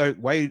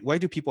why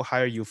do people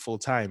hire you full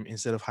time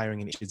instead of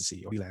hiring an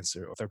agency or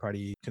freelancer or third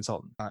party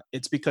consultant?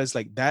 It's because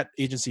like that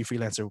agency,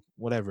 freelancer,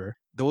 whatever,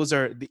 those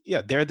are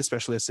they're the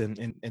specialists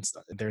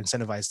they're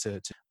incentivized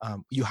to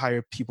you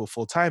hire people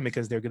full time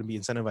because they're going to be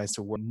incentivized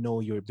to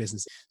know your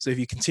business. So if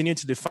you continue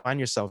to define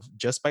yourself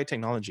just by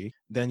technology,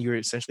 then you're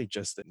essentially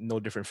just no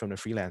different from a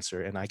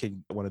freelancer. And I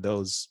could get one of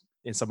those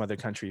in some other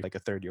country like a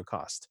third your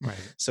cost. Right.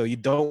 So you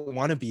don't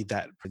want to be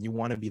that. You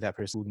want to be that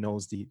person who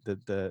knows the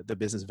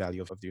business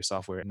value of your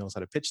software and knows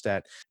how to pitch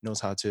that, knows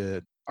how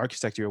to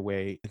architect your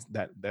way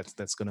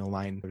that's going to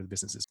align with the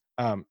businesses.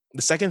 The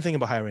second thing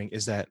about hiring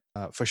is that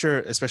for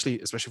sure, especially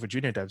for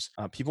junior devs,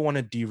 people want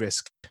to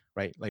de-risk,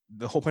 right? Like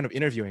the whole point of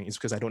interviewing is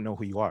because I don't know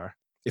who you are.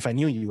 If I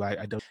knew you,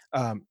 I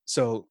don't.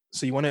 So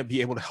you want to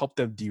be able to help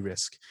them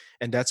de-risk,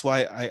 and that's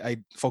why I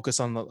focus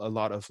on a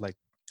lot of like,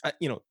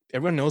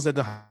 everyone knows that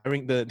the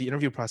hiring the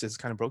interview process is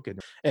kind of broken,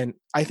 and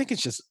I think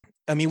it's just.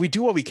 I mean, we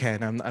do what we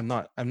can. I'm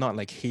not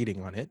like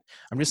hating on it.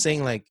 I'm just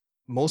saying like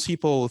most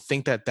people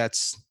think that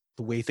that's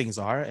the way things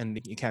are and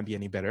it can't be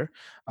any better.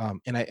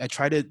 And I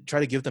try to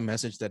give the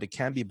message that it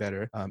can be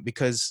better,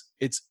 because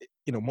it's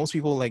most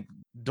people like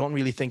don't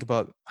really think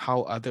about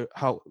how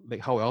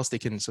else they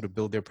can sort of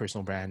build their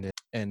personal brand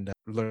and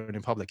learn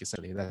in public.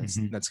 Essentially,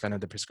 Hmm. that's kind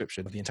of the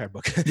prescription of the entire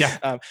book.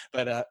 Yeah.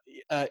 But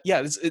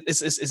yeah, it's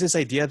this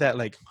idea that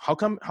like how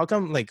come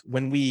like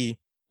when we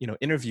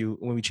interview,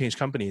 when we change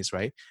companies,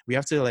 right, we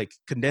have to like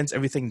condense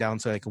everything down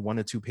to like a 1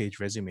 or 2 page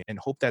resume and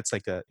hope that's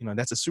like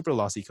that's a super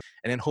lossy,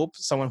 and then hope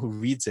someone who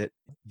reads it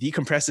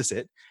decompresses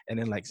it and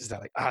then like is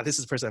that like, this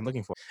is the person I'm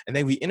looking for, and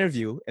then we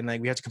interview and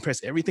like we have to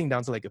compress everything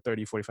down to like a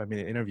 30-45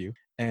 minute interview,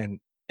 and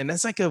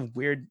that's like a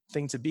weird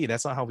thing to be.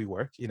 That's not how we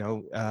work.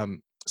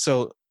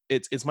 So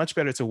it's much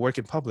better to work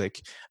in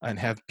public and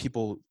have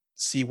people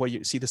see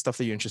the stuff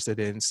that you're interested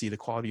in, see the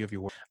quality of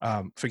your work.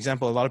 For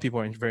example, a lot of people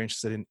are very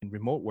interested in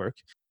remote work.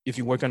 If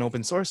you work on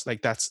open source,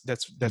 like that's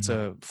Mhm.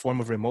 a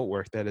form of remote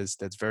work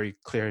that's very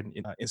clear and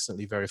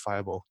instantly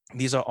verifiable.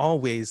 These are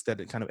all ways that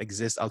it kind of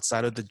exists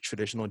outside of the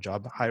traditional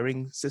job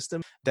hiring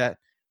system that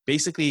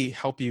basically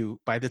help you.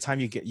 By the time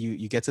you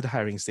get to the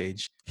hiring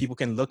stage, people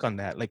can look on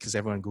that, like, because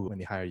everyone Google when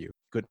they hire you,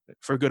 good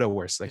for good or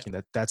worse, Yeah.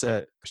 like that's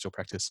a still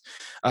practice.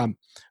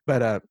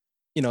 But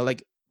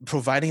like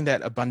providing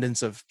that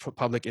abundance of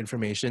public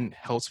information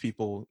helps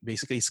people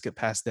basically skip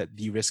past that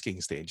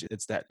de-risking stage.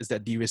 It's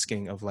that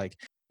de-risking of like,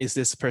 is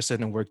this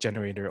person a work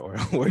generator or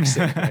a work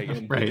sink, right?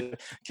 And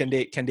Right. can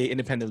they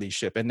independently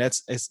ship? And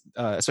that's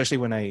especially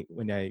when I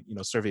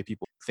survey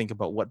people, think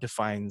about what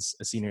defines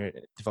a senior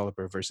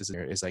developer versus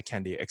a is like,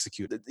 can they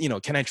execute?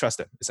 Can I trust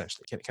them?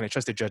 Essentially, can I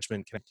trust their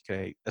judgment? Can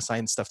I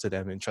assign stuff to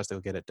them and trust they'll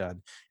get it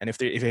done? And if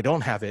they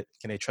don't have it,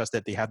 can I trust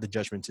that they have the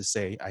judgment to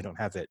say I don't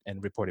have it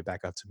and report it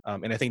back up to me?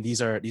 And I think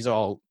these are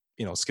all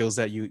skills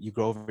that you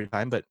grow over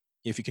time. But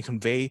if you can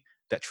convey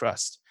that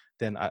trust,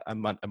 then I'm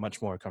much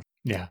more comfortable.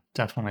 Yeah,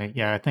 definitely.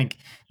 Yeah, I think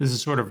this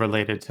is sort of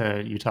related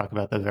to you talk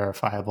about the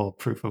verifiable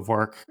proof of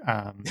work.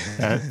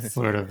 That's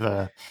sort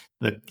of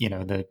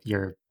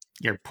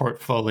your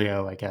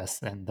portfolio, I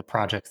guess, and the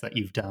projects that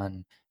you've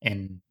done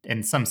in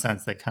some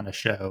sense they kind of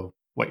show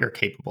what you're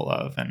capable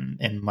of, and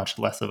in much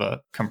less of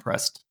a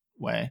compressed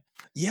way.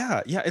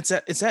 Yeah, yeah, it's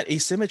that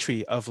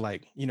asymmetry of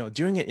like,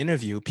 during an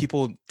interview,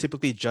 people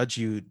typically judge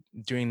you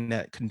during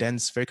that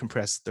condensed, very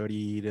compressed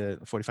 30 to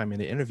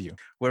 45-minute interview.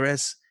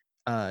 Whereas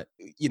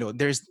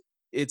there's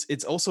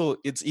it's also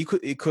it's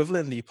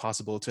equivalently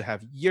possible to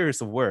have years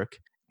of work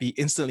be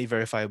instantly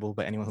verifiable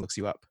by anyone who looks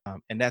you up.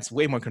 And that's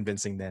way more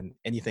convincing than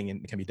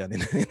anything can be done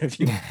in an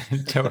interview.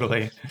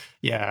 Totally.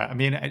 Yeah. I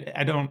mean,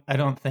 I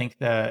don't think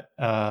that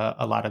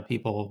a lot of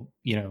people,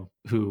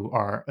 who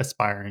are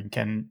aspiring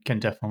can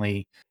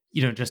definitely,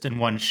 just in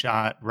one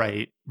shot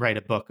write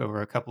a book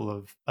over a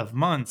couple of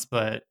months.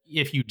 But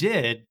if you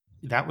did,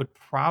 that would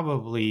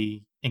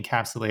probably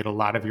encapsulate a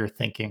lot of your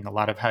thinking, a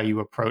lot of how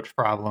you approach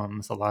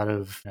problems, a lot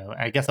of,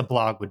 I guess a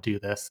blog would do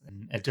this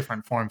in a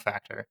different form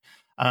factor.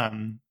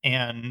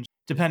 And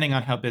depending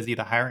on how busy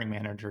the hiring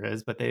manager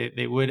is, but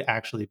they would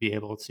actually be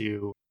able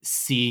to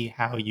see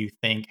how you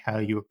think, how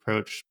you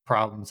approach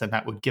problems, and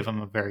that would give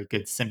them a very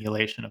good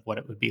simulation of what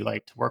it would be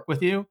like to work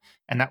with you,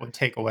 and that would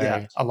take Yeah.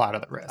 away a lot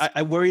of the risk.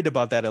 I worried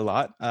about that a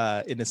lot,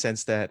 in the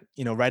sense that,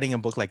 writing a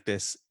book like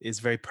this is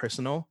very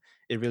personal.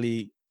 It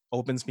really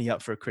opens me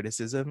up for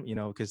criticism,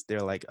 because they're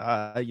like,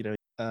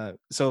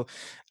 so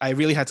I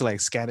really had to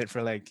like scan it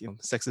for like,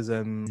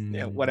 sexism,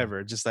 Mm.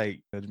 whatever, just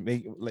make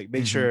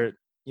Mhm. sure,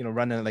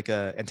 run a, like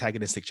a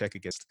antagonistic check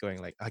against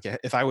going like, okay,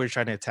 if I were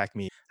trying to attack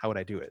me, how would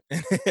I do it?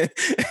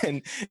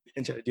 and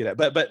and try to do that.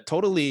 But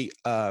totally,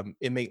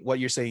 it make what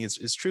you're saying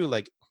is true.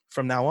 Like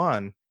from now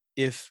on,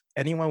 if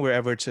anyone were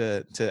ever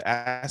to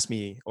ask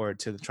me or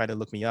to try to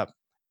look me up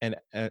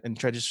and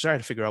try to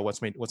figure out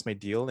what's my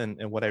deal and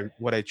what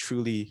I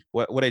truly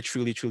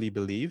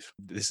believe,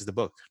 this is the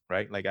book,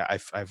 right? Like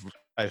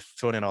I've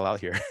thrown it all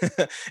out here.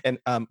 And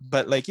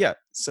but like, yeah,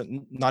 so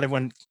not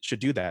everyone should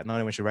do that, not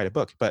everyone should write a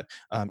book, but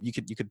you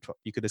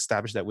could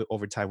establish that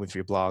over time with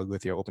your blog,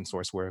 with your open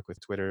source work, with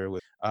Twitter,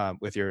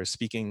 with your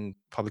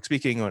public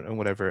speaking, or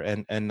whatever.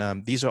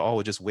 And these are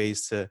all just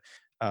ways to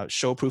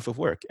show proof of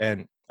work.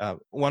 And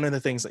one of the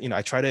things that,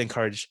 I try to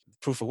encourage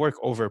proof of work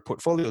over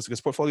portfolios,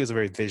 because portfolios are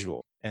very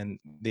visual and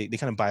they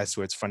kind of bias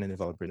towards front end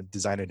developer,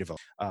 designer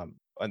developer.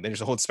 And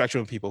there's a whole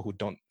spectrum of people who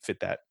don't fit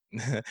that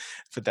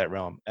fit that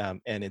realm.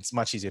 And it's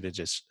much easier to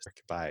just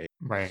by.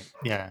 Right.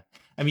 Yeah.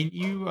 I mean,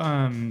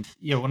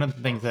 one of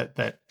the things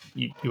that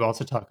you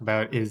also talk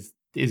about is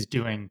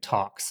doing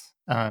talks.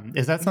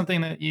 Is that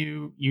something that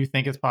you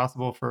think is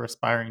possible for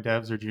aspiring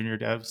devs or junior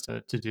devs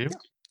to do? Yeah,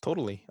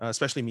 totally.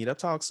 Especially meetup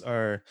talks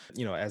are,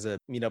 as a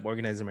meetup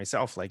organizer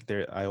myself, like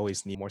I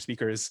always need more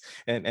speakers,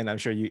 and I'm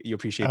sure you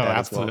appreciate Oh, that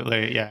as well.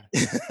 absolutely.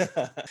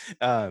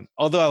 Yeah.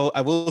 Although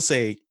I will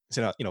say,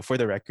 for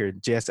the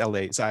record,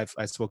 JSLA. So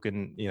I've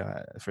spoken,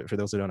 for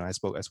those who don't know, I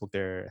spoke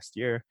there last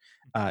year.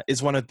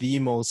 Is one of the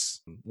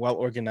most well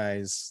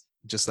organized,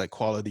 just like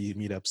quality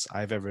meetups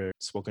I've ever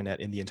spoken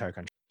at in the entire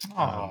country.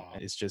 Oh.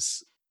 It's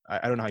just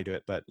I don't know how you do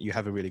it, but you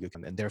have a really good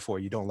content, and therefore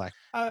you don't lack.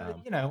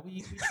 Um, We try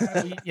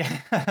we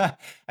yeah.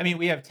 I mean,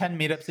 we have 10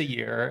 meetups a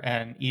year,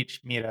 and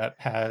each meetup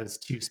has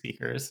 2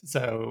 speakers.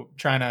 So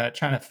trying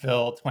to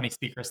fill 20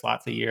 speaker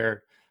slots a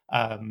year,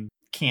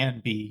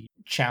 can be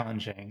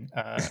challenging.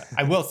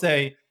 I will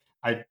say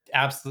I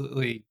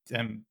absolutely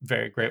am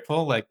very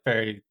grateful, like,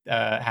 very,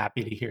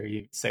 happy to hear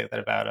you say that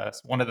about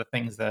us. One of the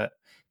things that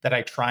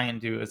I try and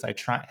do is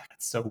it's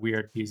so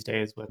weird these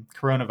days with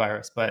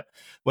coronavirus, but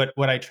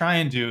what I try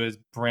and do is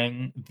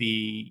bring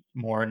the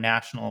more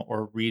national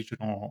or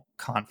regional oh yeah.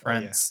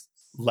 conference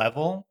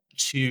level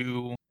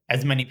to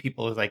as many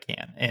people as I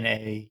can in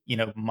a,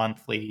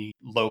 monthly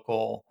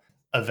local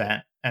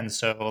event. And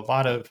so a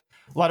lot of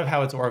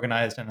how it's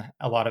organized and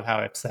a lot of how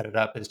I've set it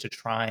up is to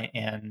try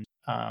and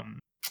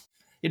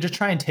just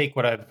try and take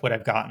what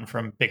I've gotten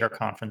from bigger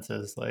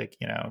conferences like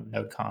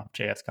NodeConf,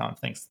 JSConf,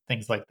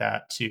 things like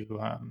that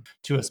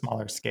to a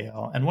smaller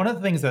scale. And one of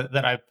the things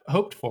that I've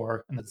hoped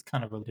for, and this is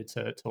kind of related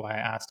to why I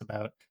asked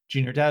about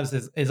junior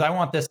devs, is I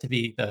want this to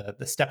be the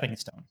stepping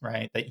stone,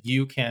 right? That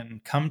you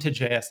can come to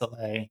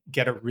JSLA,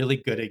 get a really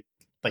good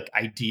like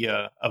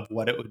idea of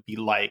what it would be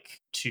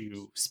like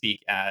to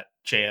speak at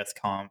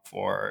JSConf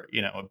or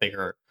a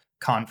bigger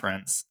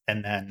conference,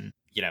 and then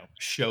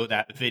show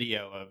that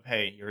video of,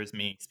 hey, here's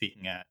me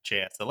speaking at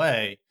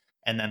JSLA,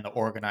 and then the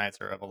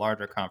organizer of a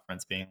larger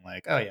conference being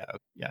like, oh yeah,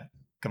 yeah,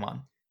 come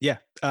on. Yeah,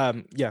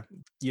 yeah,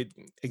 you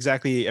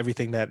exactly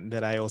everything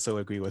that I also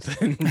agree with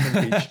and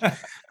preach.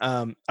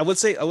 I would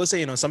say,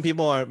 some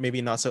people are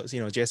maybe not so,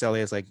 JSLA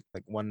is like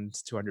 1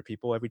 to 200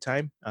 people every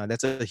time.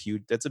 That's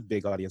a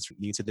big audience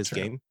new to this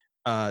True. game.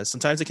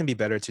 Sometimes it can be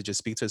better to just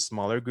speak to a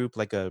smaller group,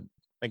 like a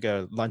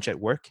lunch at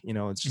work.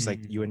 It's just like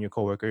you Mm. and your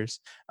coworkers.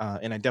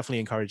 And I definitely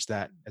encourage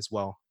that as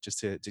well, just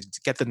to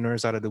get the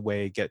nerves out of the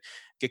way, get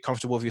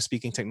comfortable with your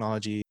speaking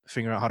technology,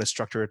 figure out how to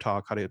structure a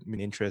talk, how to mean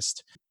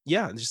interest.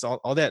 Yeah, just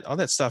all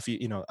that stuff.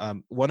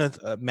 One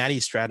of Maddie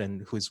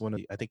Stratton, who's one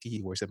of I think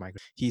he works at Microsoft.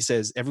 He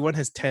says everyone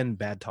has 10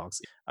 bad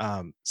talks.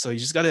 So you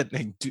just gotta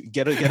like,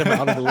 get them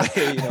out of the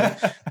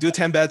way. Do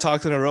 10 bad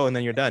talks in a row, and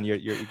then you're done.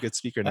 You're a good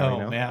speaker now.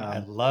 Oh man,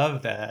 I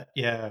love that.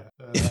 Yeah,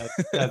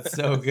 that's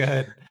so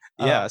good.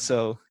 Yeah,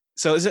 Um,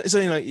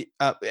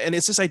 and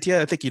it's this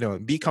idea, I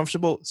think, be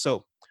comfortable.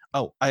 So,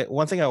 I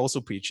one thing I also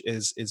preach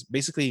is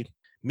basically,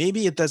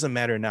 maybe it doesn't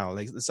matter now,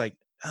 like it's like,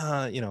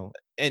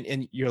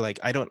 and you're like,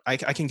 I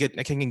can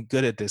get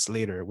good at this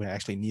later when I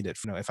actually need it,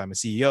 if I'm a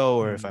CEO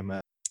or if I'm mm,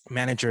 a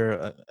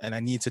manager, and I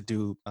need to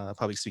do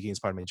public speaking as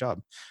part of my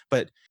job.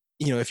 But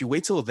if you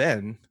wait till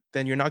then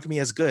you're not going to be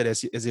as good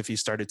as if you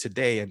started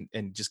today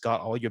and just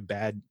got all your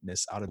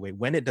badness out of the way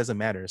when it doesn't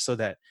matter, so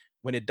that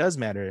when it does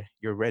matter,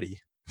 you're ready.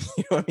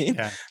 You know what I mean?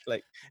 yeah,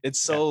 Like,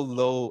 it's yeah. so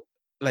low.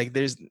 Like,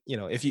 there's,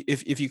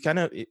 if you kind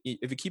of,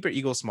 if you keep your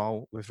ego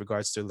small with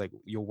regards to like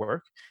your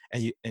work,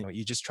 and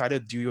you just try to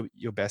do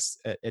your best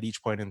at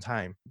each point in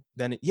time,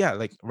 then yeah,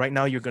 like right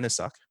now you're gonna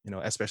suck,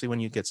 especially when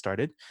you get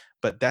started.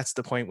 But that's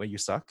the point where you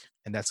suck,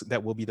 and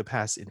that will be the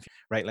past,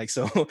 right? Like,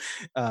 so,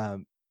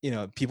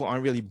 people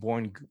aren't really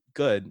born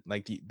good.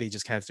 Like, they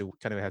just kind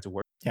of have to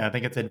work. Yeah, I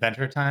think it's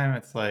adventure time.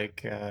 It's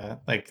like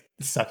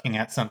sucking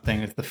at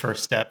something is the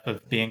first step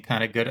of being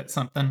kind of good at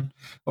something.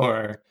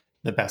 Or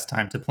the best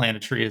time to plant a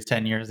tree is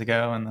 10 years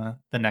ago, and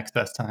the next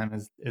best time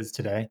is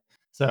today.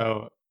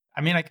 So,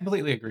 I mean, I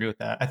completely agree with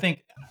that. I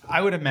think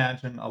I would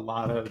imagine a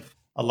lot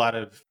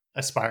of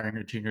aspiring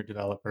or junior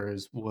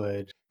developers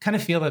would kind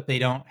of feel that they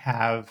don't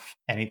have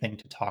anything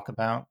to talk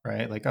about,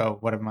 right? Like, oh,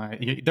 what am I?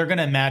 They're going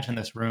to imagine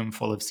this room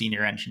full of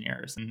senior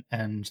engineers,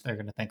 and they're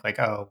going to think like,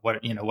 oh,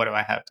 what do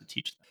I have to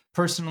teach them?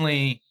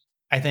 Personally,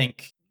 I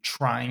think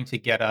trying to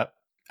get up.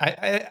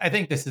 I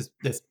think this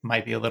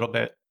might be a little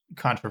bit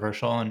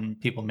controversial,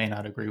 and people may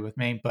not agree with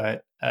me,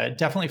 but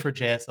definitely for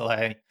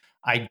JSLA,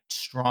 I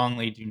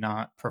strongly do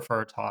not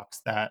prefer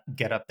talks that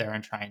get up there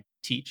and try and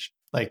teach.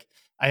 Like,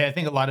 I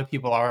think a lot of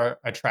people are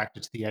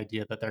attracted to the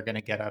idea that they're going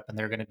to get up and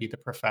they're going to be the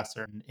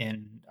professor.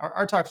 In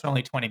our talks are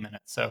only 20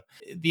 minutes, so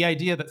the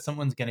idea that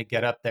someone's going to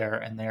get up there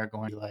and they're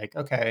going to be like,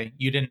 okay,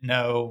 you didn't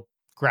know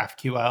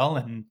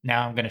GraphQL, and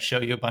now I'm going to show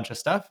you a bunch of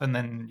stuff, and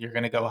then you're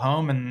going to go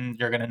home and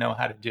you're going to know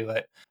how to do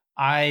it.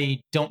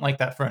 I don't like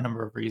that for a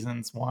number of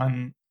reasons.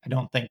 One, I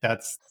don't think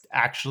that's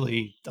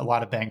actually a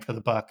lot of bang for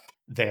the buck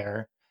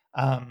there.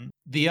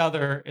 The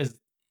other is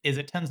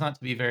it tends not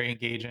to be very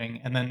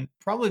engaging, and then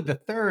probably the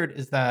third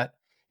is that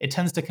it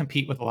tends to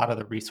compete with a lot of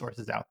the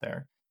resources out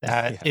there.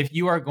 That Yeah. if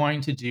you are going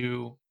to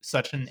do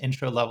such an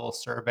intro level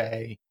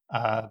survey,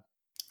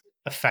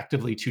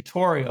 effectively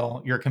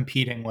tutorial, you're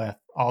competing with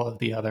all of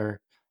the other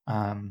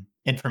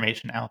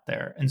information out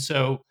there. And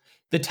so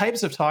the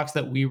types of talks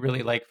that we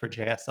really like for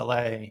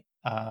JSLA,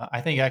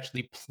 I think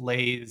actually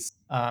plays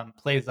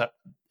up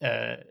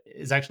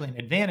is actually an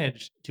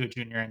advantage to a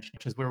junior engineer,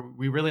 which is where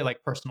we really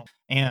like personal.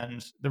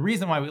 And the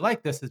reason why we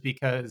like this is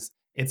because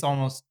it's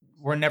almost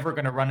we're never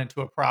going to run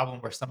into a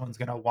problem where someone's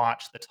going to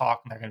watch the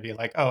talk and they're going to be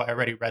like, "Oh, I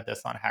already read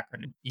this on Hacker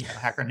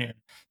Noon,"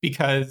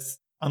 because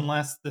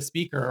unless the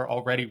speaker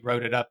already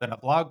wrote it up in a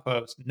blog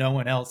post, no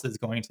one else is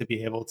going to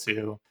be able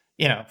to,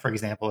 for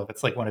example, if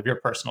it's like one of your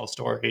personal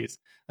stories,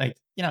 like,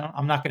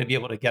 I'm not going to be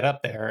able to get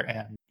up there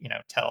and,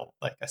 tell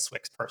like a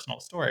Swix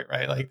personal story,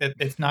 right? Like that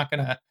it's not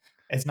going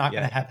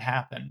Yeah. to have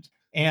happened.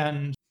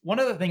 And one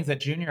of the things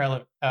that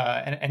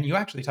and you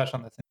actually touched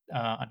on this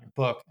on your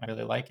book, and I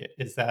really like it,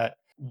 is that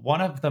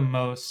one of the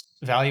most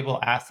valuable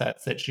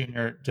assets that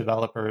junior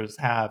developers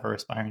have or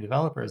aspiring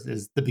developers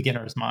is the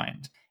beginner's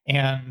mind.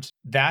 And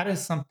that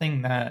is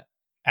something that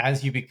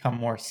as you become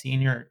more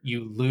senior,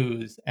 you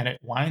lose, and it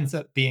winds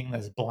up being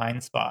this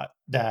blind spot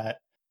that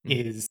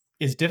Mhm.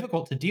 is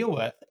difficult to deal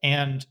with.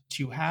 And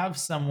to have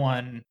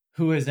someone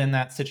who is in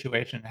that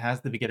situation,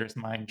 has the beginner's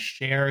mind,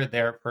 share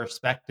their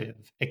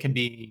perspective, it can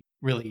be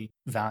really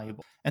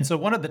valuable. And so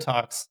one of the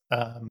talks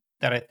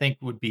that I think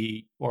would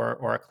be,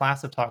 or a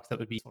class of talks that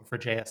would be for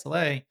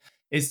JSLA,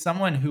 is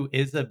someone who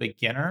is a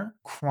beginner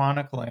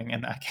chronicling,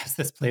 and I guess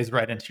this plays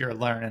right into your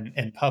learn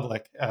in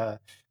public,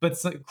 but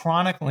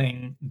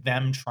chronicling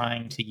them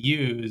trying to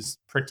use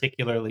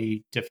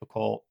particularly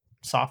difficult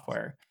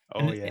software. Oh,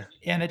 And yeah.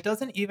 and it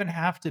doesn't even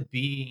have to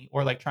be,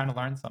 or like trying to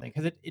learn something,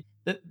 because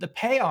the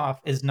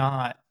payoff is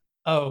not,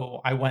 oh,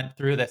 I went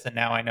through this and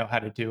now I know how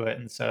to do it,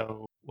 and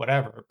so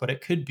whatever. But it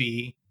could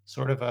be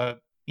sort of a,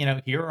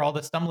 here are all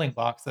the stumbling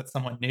blocks that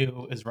someone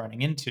new is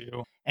running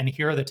into, and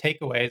here are the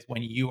takeaways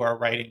when you are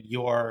writing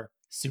your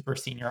super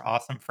senior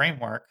awesome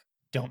framework.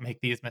 Don't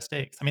make these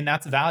mistakes. I mean,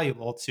 that's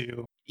valuable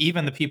to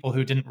even the people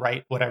who didn't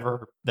write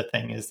whatever the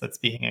thing is that's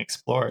being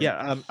explored.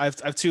 Yeah, I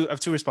have two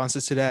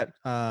responses to that.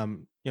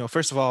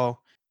 First of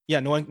all, yeah,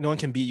 no one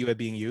can beat you at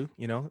being you.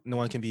 No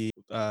one can be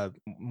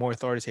more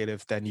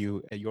authoritative than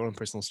you at your own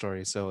personal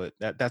story. So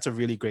that's a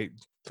really great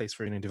place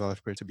for any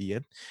developer to be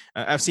in.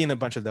 I've seen a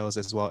bunch of those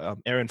as well.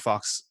 Erin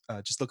Fox,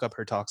 just look up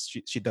her talks.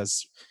 She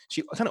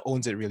kind of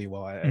owns it really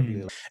well. I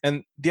really Mm, like.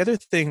 And the other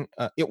thing,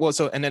 and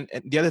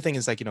the other thing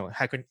is like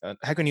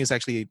Hacker News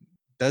actually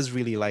does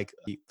really like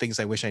the things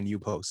I wish I knew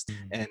post,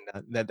 mm, and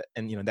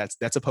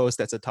that's a post,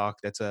 that's a talk,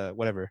 that's a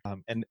whatever,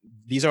 and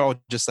these are all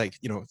just like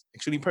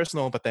extremely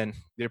personal, but then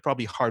they're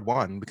probably hard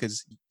won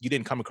because you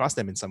didn't come across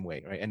them in some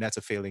way, right? And that's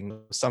a failing of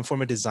some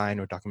form of design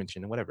or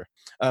documentation or whatever.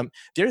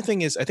 The other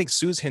thing is, I think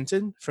Suze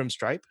Hinton from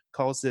Stripe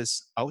calls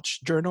this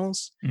ouch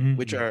journals,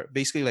 which mm, are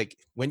basically like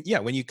when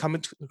you come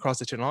across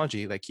the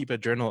technology, like keep a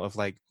journal of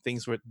like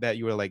things that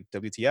you were like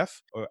WTF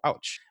or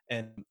ouch,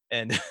 and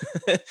and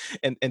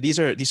these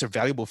are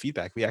valuable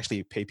feedback. We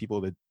actually pay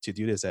people to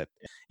do this. At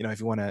if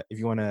you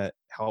want to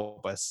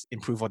help us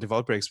improve our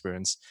developer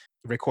experience,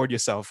 record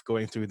yourself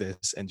going through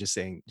this and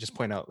just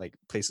point out like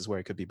places where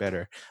it could be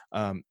better.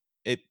 um,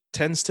 it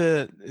tends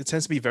to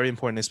be very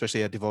important,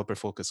 especially at developer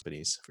focused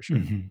companies, for sure.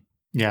 mhm.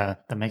 Yeah,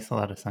 that makes a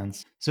lot of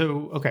sense.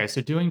 So, okay,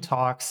 so doing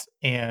talks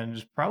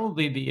and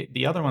probably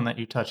the other one that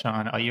you touch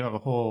on, you have a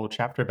whole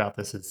chapter about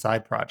this is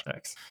side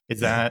projects. Is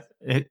that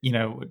it,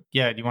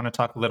 yeah, do you want to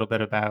talk a little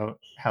bit about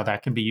how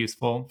that can be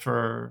useful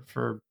for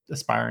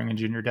aspiring and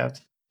junior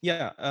devs?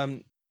 Yeah,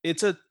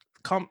 it's a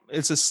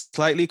it's a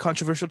slightly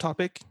controversial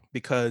topic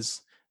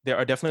because there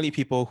are definitely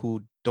people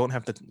who don't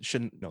have the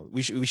shouldn't no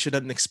we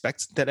shouldn't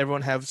expect that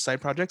everyone have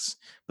side projects,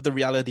 but the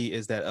reality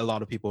is that a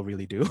lot of people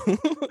really do.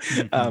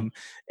 Mhm. um,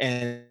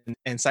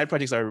 and side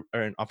projects are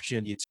an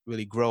opportunity to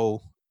really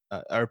grow,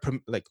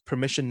 like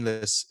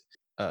permissionless.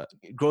 Uh,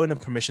 Grow in a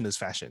permissionless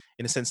fashion,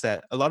 in a sense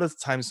that a lot of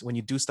times when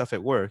you do stuff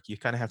at work, you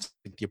kind of have to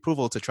get the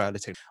approval to try the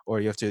thing,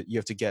 or you have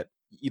to get,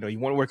 you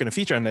want to work on a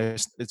feature and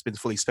it's been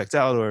fully spec'd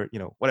out, or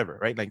whatever,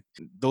 right? Like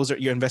those are,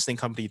 you're investing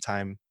company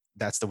time.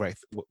 That's the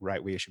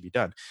right way it should be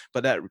done.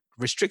 But that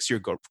restricts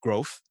your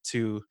growth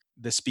to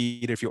the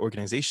speed of your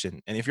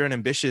organization. And if you're an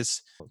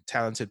ambitious,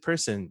 talented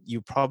person,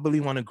 you probably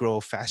want to grow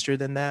faster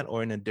than that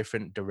or in a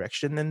different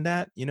direction than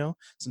that.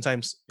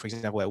 Sometimes, for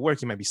example, at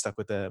work, you might be stuck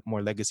with a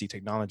more legacy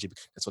technology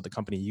because that's what the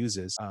company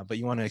uses. But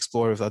you want to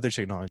explore with other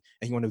technology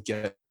and you want to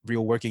get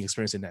real working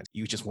experience in that.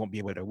 You just won't be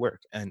able to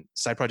work. And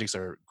side projects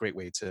are a great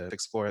way to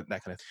explore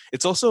that kind of.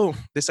 It's also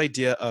this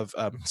idea of.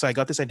 So I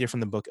got this idea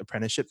from the book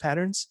Apprenticeship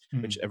Patterns,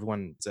 which Mm,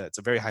 everyone, it's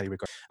a very highly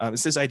regarded.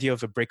 It's this idea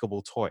of a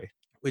breakable toy,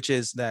 which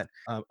is that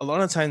a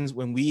lot of times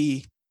when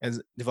we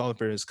as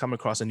developers come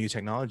across a new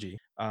technology,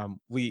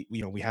 we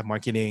have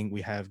marketing,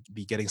 we have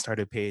the getting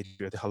started page,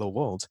 we have the hello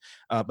world,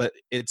 but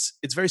it's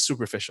very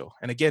superficial.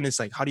 And again, it's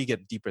like, how do you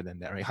get deeper than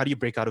that, right? How do you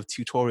break out of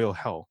tutorial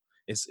hell?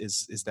 Is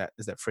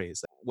that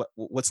phrase?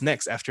 What's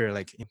next after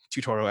like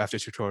tutorial after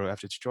tutorial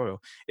after tutorial?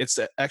 It's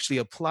to actually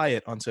apply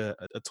it onto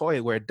a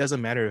toy where it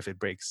doesn't matter if it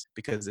breaks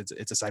because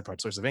it's a side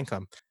project source of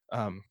income.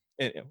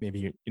 Maybe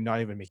you're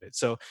not even making it.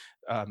 So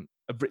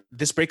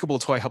this breakable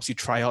toy helps you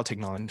try out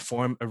technology and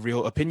form a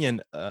real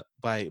opinion,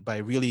 by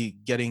really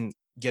getting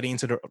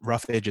into the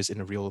rough edges in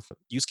a real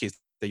use case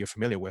that you're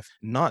familiar with,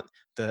 not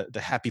the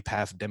happy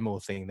path demo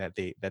thing that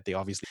they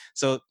obviously.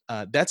 So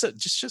that's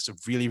just a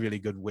really really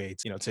good way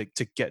to,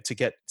 to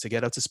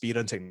get up to speed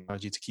on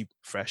technology, to keep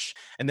fresh.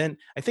 And then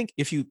I think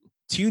if you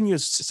tune your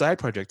side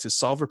project to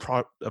solve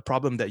a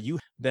problem that you,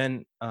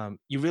 then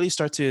you really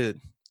start to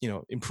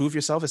improve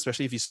yourself,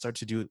 especially if you start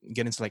to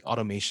get into like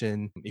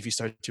automation, if you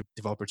start to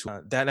develop a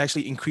tool that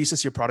actually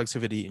increases your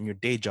productivity in your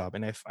day job.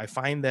 And I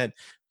find that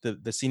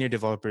the senior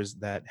developers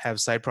that have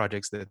side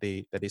projects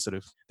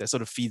that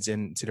sort of feeds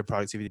into their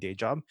productivity day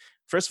job,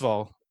 first of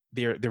all,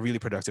 they're really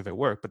productive at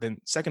work, but then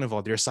second of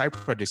all, their side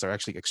projects are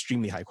actually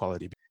extremely high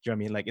quality. You know what I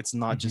mean? Like mhm. it's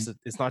not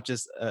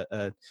just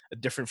a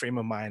different frame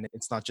of mind,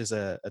 it's not just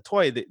a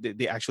toy.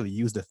 They actually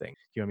use the thing.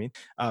 You know what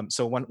I mean?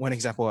 So one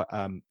example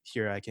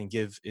here I can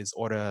give is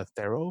Orta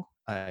Thero.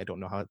 I don't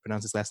know how to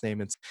pronounce his last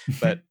name.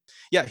 But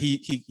yeah,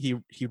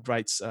 he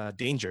writes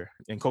Danger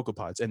and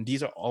CocoaPods, and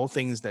these are all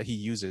things that he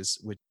uses,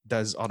 which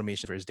does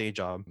automation for his day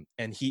job.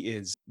 And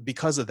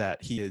because of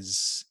that, he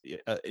is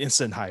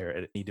instant hire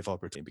at any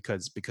developer team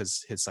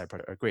because his side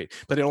projects are great.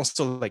 But it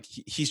also like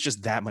he's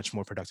just that much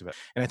more productive.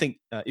 And I think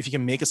if you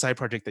can make a side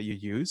project that you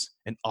use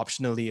and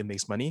optionally it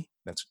makes money,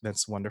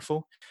 that's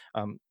wonderful.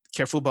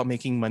 Careful about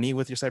making money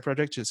with your side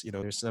project. Just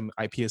there's some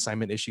IP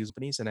assignment issues,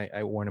 companies, and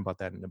I warn about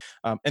that.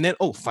 And then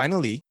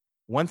finally,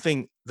 one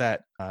thing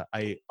that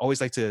I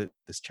always like to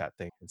this chat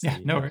thing. It's Yeah,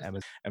 the no worries.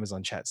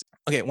 Amazon chats.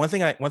 Okay, one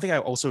thing I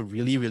also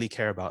really really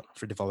care about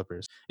for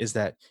developers is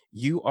that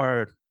you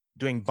are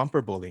doing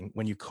bumper bowling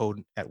when you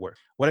code at work.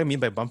 What I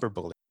mean by bumper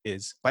bowling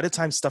is by the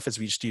time stuff has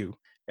reached you,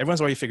 everyone's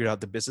already figured out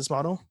the business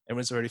model.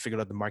 Everyone's already figured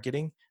out the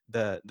marketing,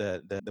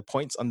 the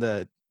points on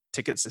the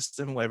ticket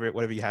system,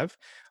 whatever you have.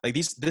 Like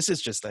this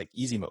is just like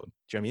easy mode.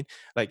 Do you know what I mean?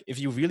 Like if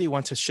you really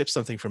want to ship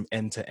something from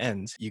end to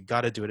end, you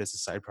got to do it as a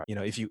side project. You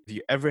know, if you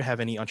ever have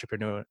any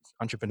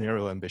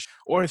entrepreneurial ambition,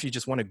 or if you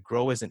just want to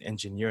grow as an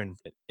engineer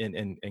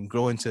and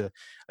grow into,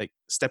 like,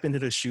 step into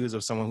the shoes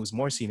of someone who's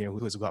more senior,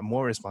 who has got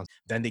more response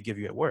than they give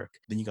you at work,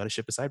 then you got to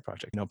ship a side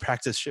project. You know,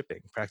 practice shipping,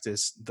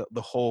 practice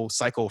the whole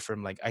cycle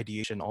from like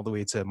ideation all the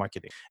way to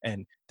marketing.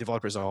 And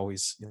developers are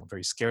always, you know,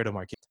 very scared of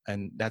marketing,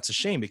 and that's a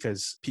shame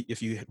because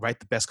if you write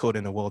the best code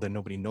in the world and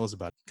nobody knows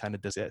about it, kind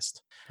of does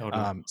exist.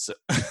 Totally. So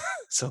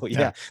so Yeah.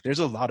 yeah, there's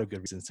a lot of good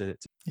reasons to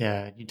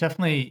Yeah, you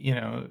definitely,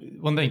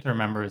 one thing to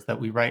remember is that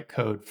we write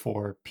code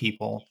for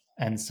people.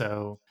 And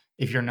so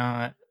if you're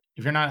not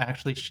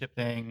actually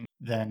shipping,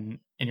 then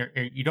and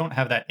you don't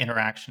have that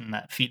interaction,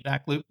 that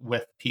feedback loop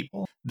with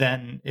people,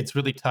 then it's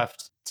really tough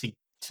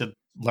to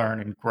learn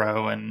and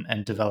grow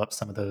and develop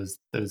some of those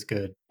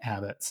good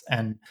habits.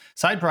 And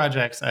side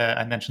projects,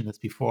 I mentioned this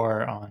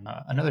before on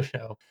another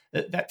show,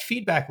 that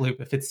feedback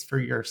loop, if it's for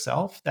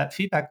yourself, that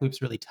feedback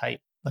loop's really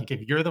tight. Like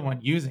if you're the one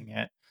using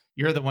it,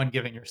 you're the one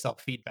giving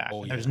yourself feedback,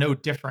 oh and yeah. there's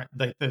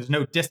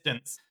no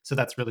distance, so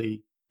that's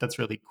really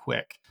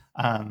quick.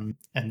 And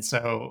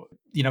so,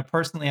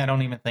 personally, I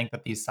don't even think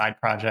that these side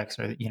projects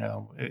are,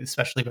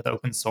 especially with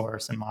open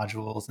source and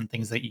modules and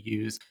things that you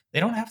use, they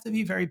don't have to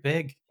be very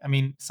big. I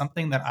mean,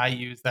 something that I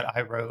use, that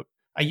I wrote,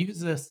 I use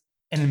this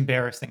an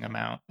embarrassing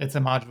amount. It's a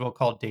module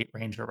called date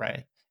range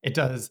array. It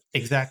does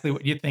exactly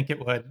what you think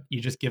it would. You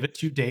just give it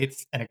 2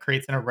 dates and it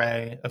creates an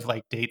array of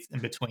like dates in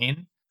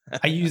between.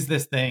 I use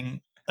this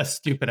thing a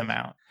stupid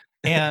amount.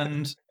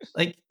 And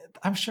like,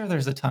 I'm sure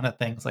there's a ton of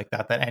things like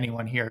that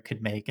anyone here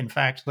could make. In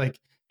fact, like,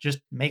 just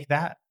make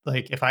that.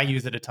 Like, if I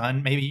use it a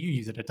ton, maybe you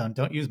use it a ton.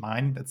 Don't use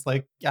mine. It's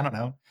like, I don't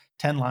know,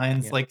 10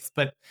 lines. Yeah. Like,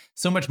 but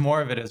so much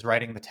more of it is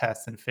writing the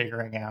tests and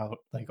figuring out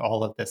like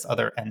all of this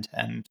other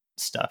end-to-end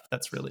stuff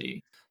that's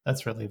really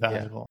Yeah.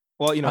 valuable.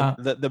 Well, you know,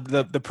 Uh,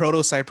 the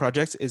proto side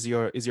project is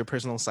your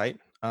personal site.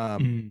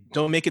 mm,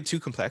 Don't make it too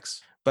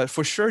complex, but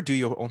for sure do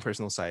your own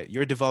personal site.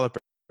 You're a developer.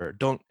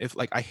 Don't if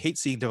like I hate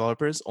seeing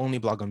developers only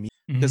blog on me,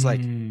 because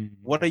like, mm,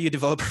 what are you a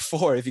developer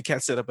for if you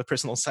can't set up a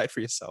personal site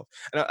for yourself?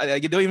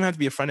 And you don't even have to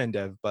be a front end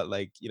dev, but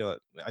like, you know,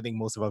 I think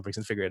most developers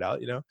can figure it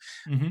out. You know,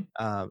 mhm.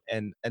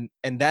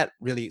 and that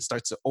really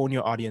starts to own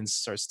your audience,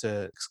 starts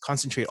to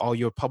concentrate all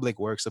your public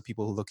work so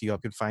people who look you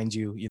up can find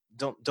you. You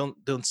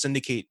don't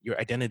syndicate your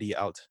identity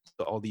out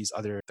to all these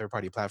other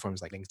third-party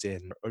platforms like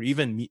LinkedIn, or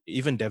even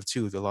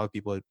Dev2. A lot of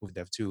people with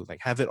Dev2,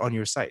 like, have it on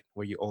your site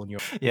where you own your.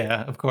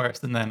 Yeah, of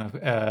course. And then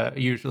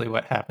usually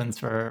what happens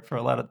for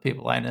a lot of the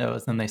people I know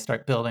is then they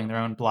start building their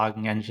own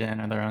blogging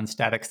engine or their own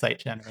static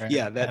site Yeah, generator,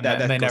 that and that then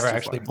that they goes never too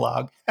actually far.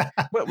 blog.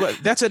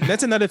 But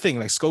that's another thing.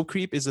 Like, scope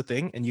creep is a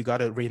thing, and you got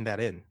to rein that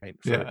in, right?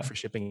 For Yeah,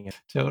 shipping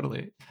it.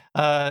 totally.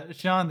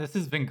 Sean, this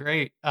has been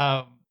great.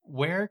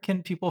 Where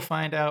can people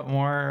find out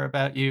more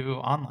about you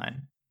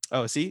online?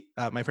 Oh, see,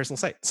 my personal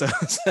site. So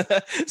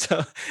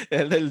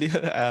I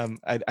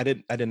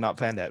did not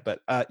plan that,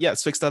 but yeah,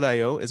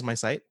 Swix.io is my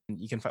site.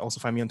 You can also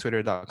find me on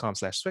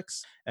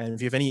twitter.com/Swix. And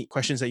if you have any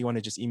questions that you want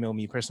to just email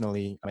me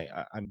personally,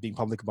 I'm being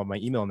public about my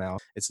email now.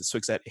 It's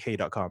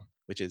swix@hey.com,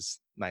 which is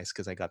nice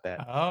because I got that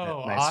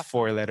Oh, nice awesome.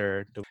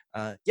 4-letter.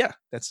 Yeah,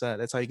 that's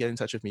how you get in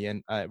touch with me,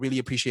 and I really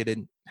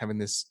appreciated having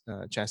this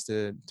chance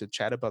to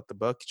chat about the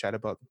book, chat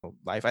about, you know,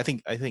 life. I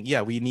think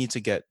yeah, we need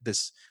to get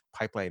this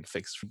pipeline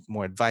fixed,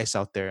 more advice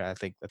out there. I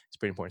think that's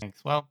pretty important.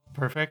 Thanks. Well,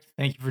 perfect.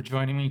 Thank you for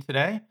joining me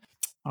today.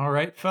 All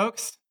right,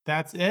 folks,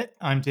 that's it.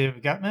 I'm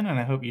David Gutman, and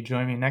I hope you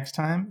join me next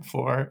time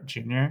for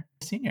Junior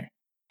Senior.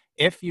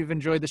 If you've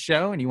enjoyed the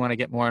show and you want to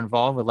get more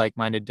involved with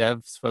like-minded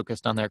devs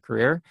focused on their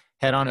career,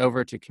 head on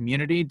over to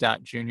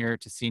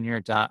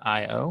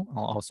community.juniortosenior.io.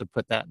 I'll also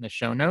put that in the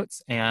show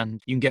notes,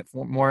 and you can get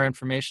more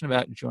information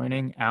about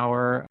joining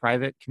our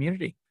private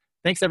community.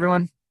 Thanks,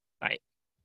 everyone. Bye.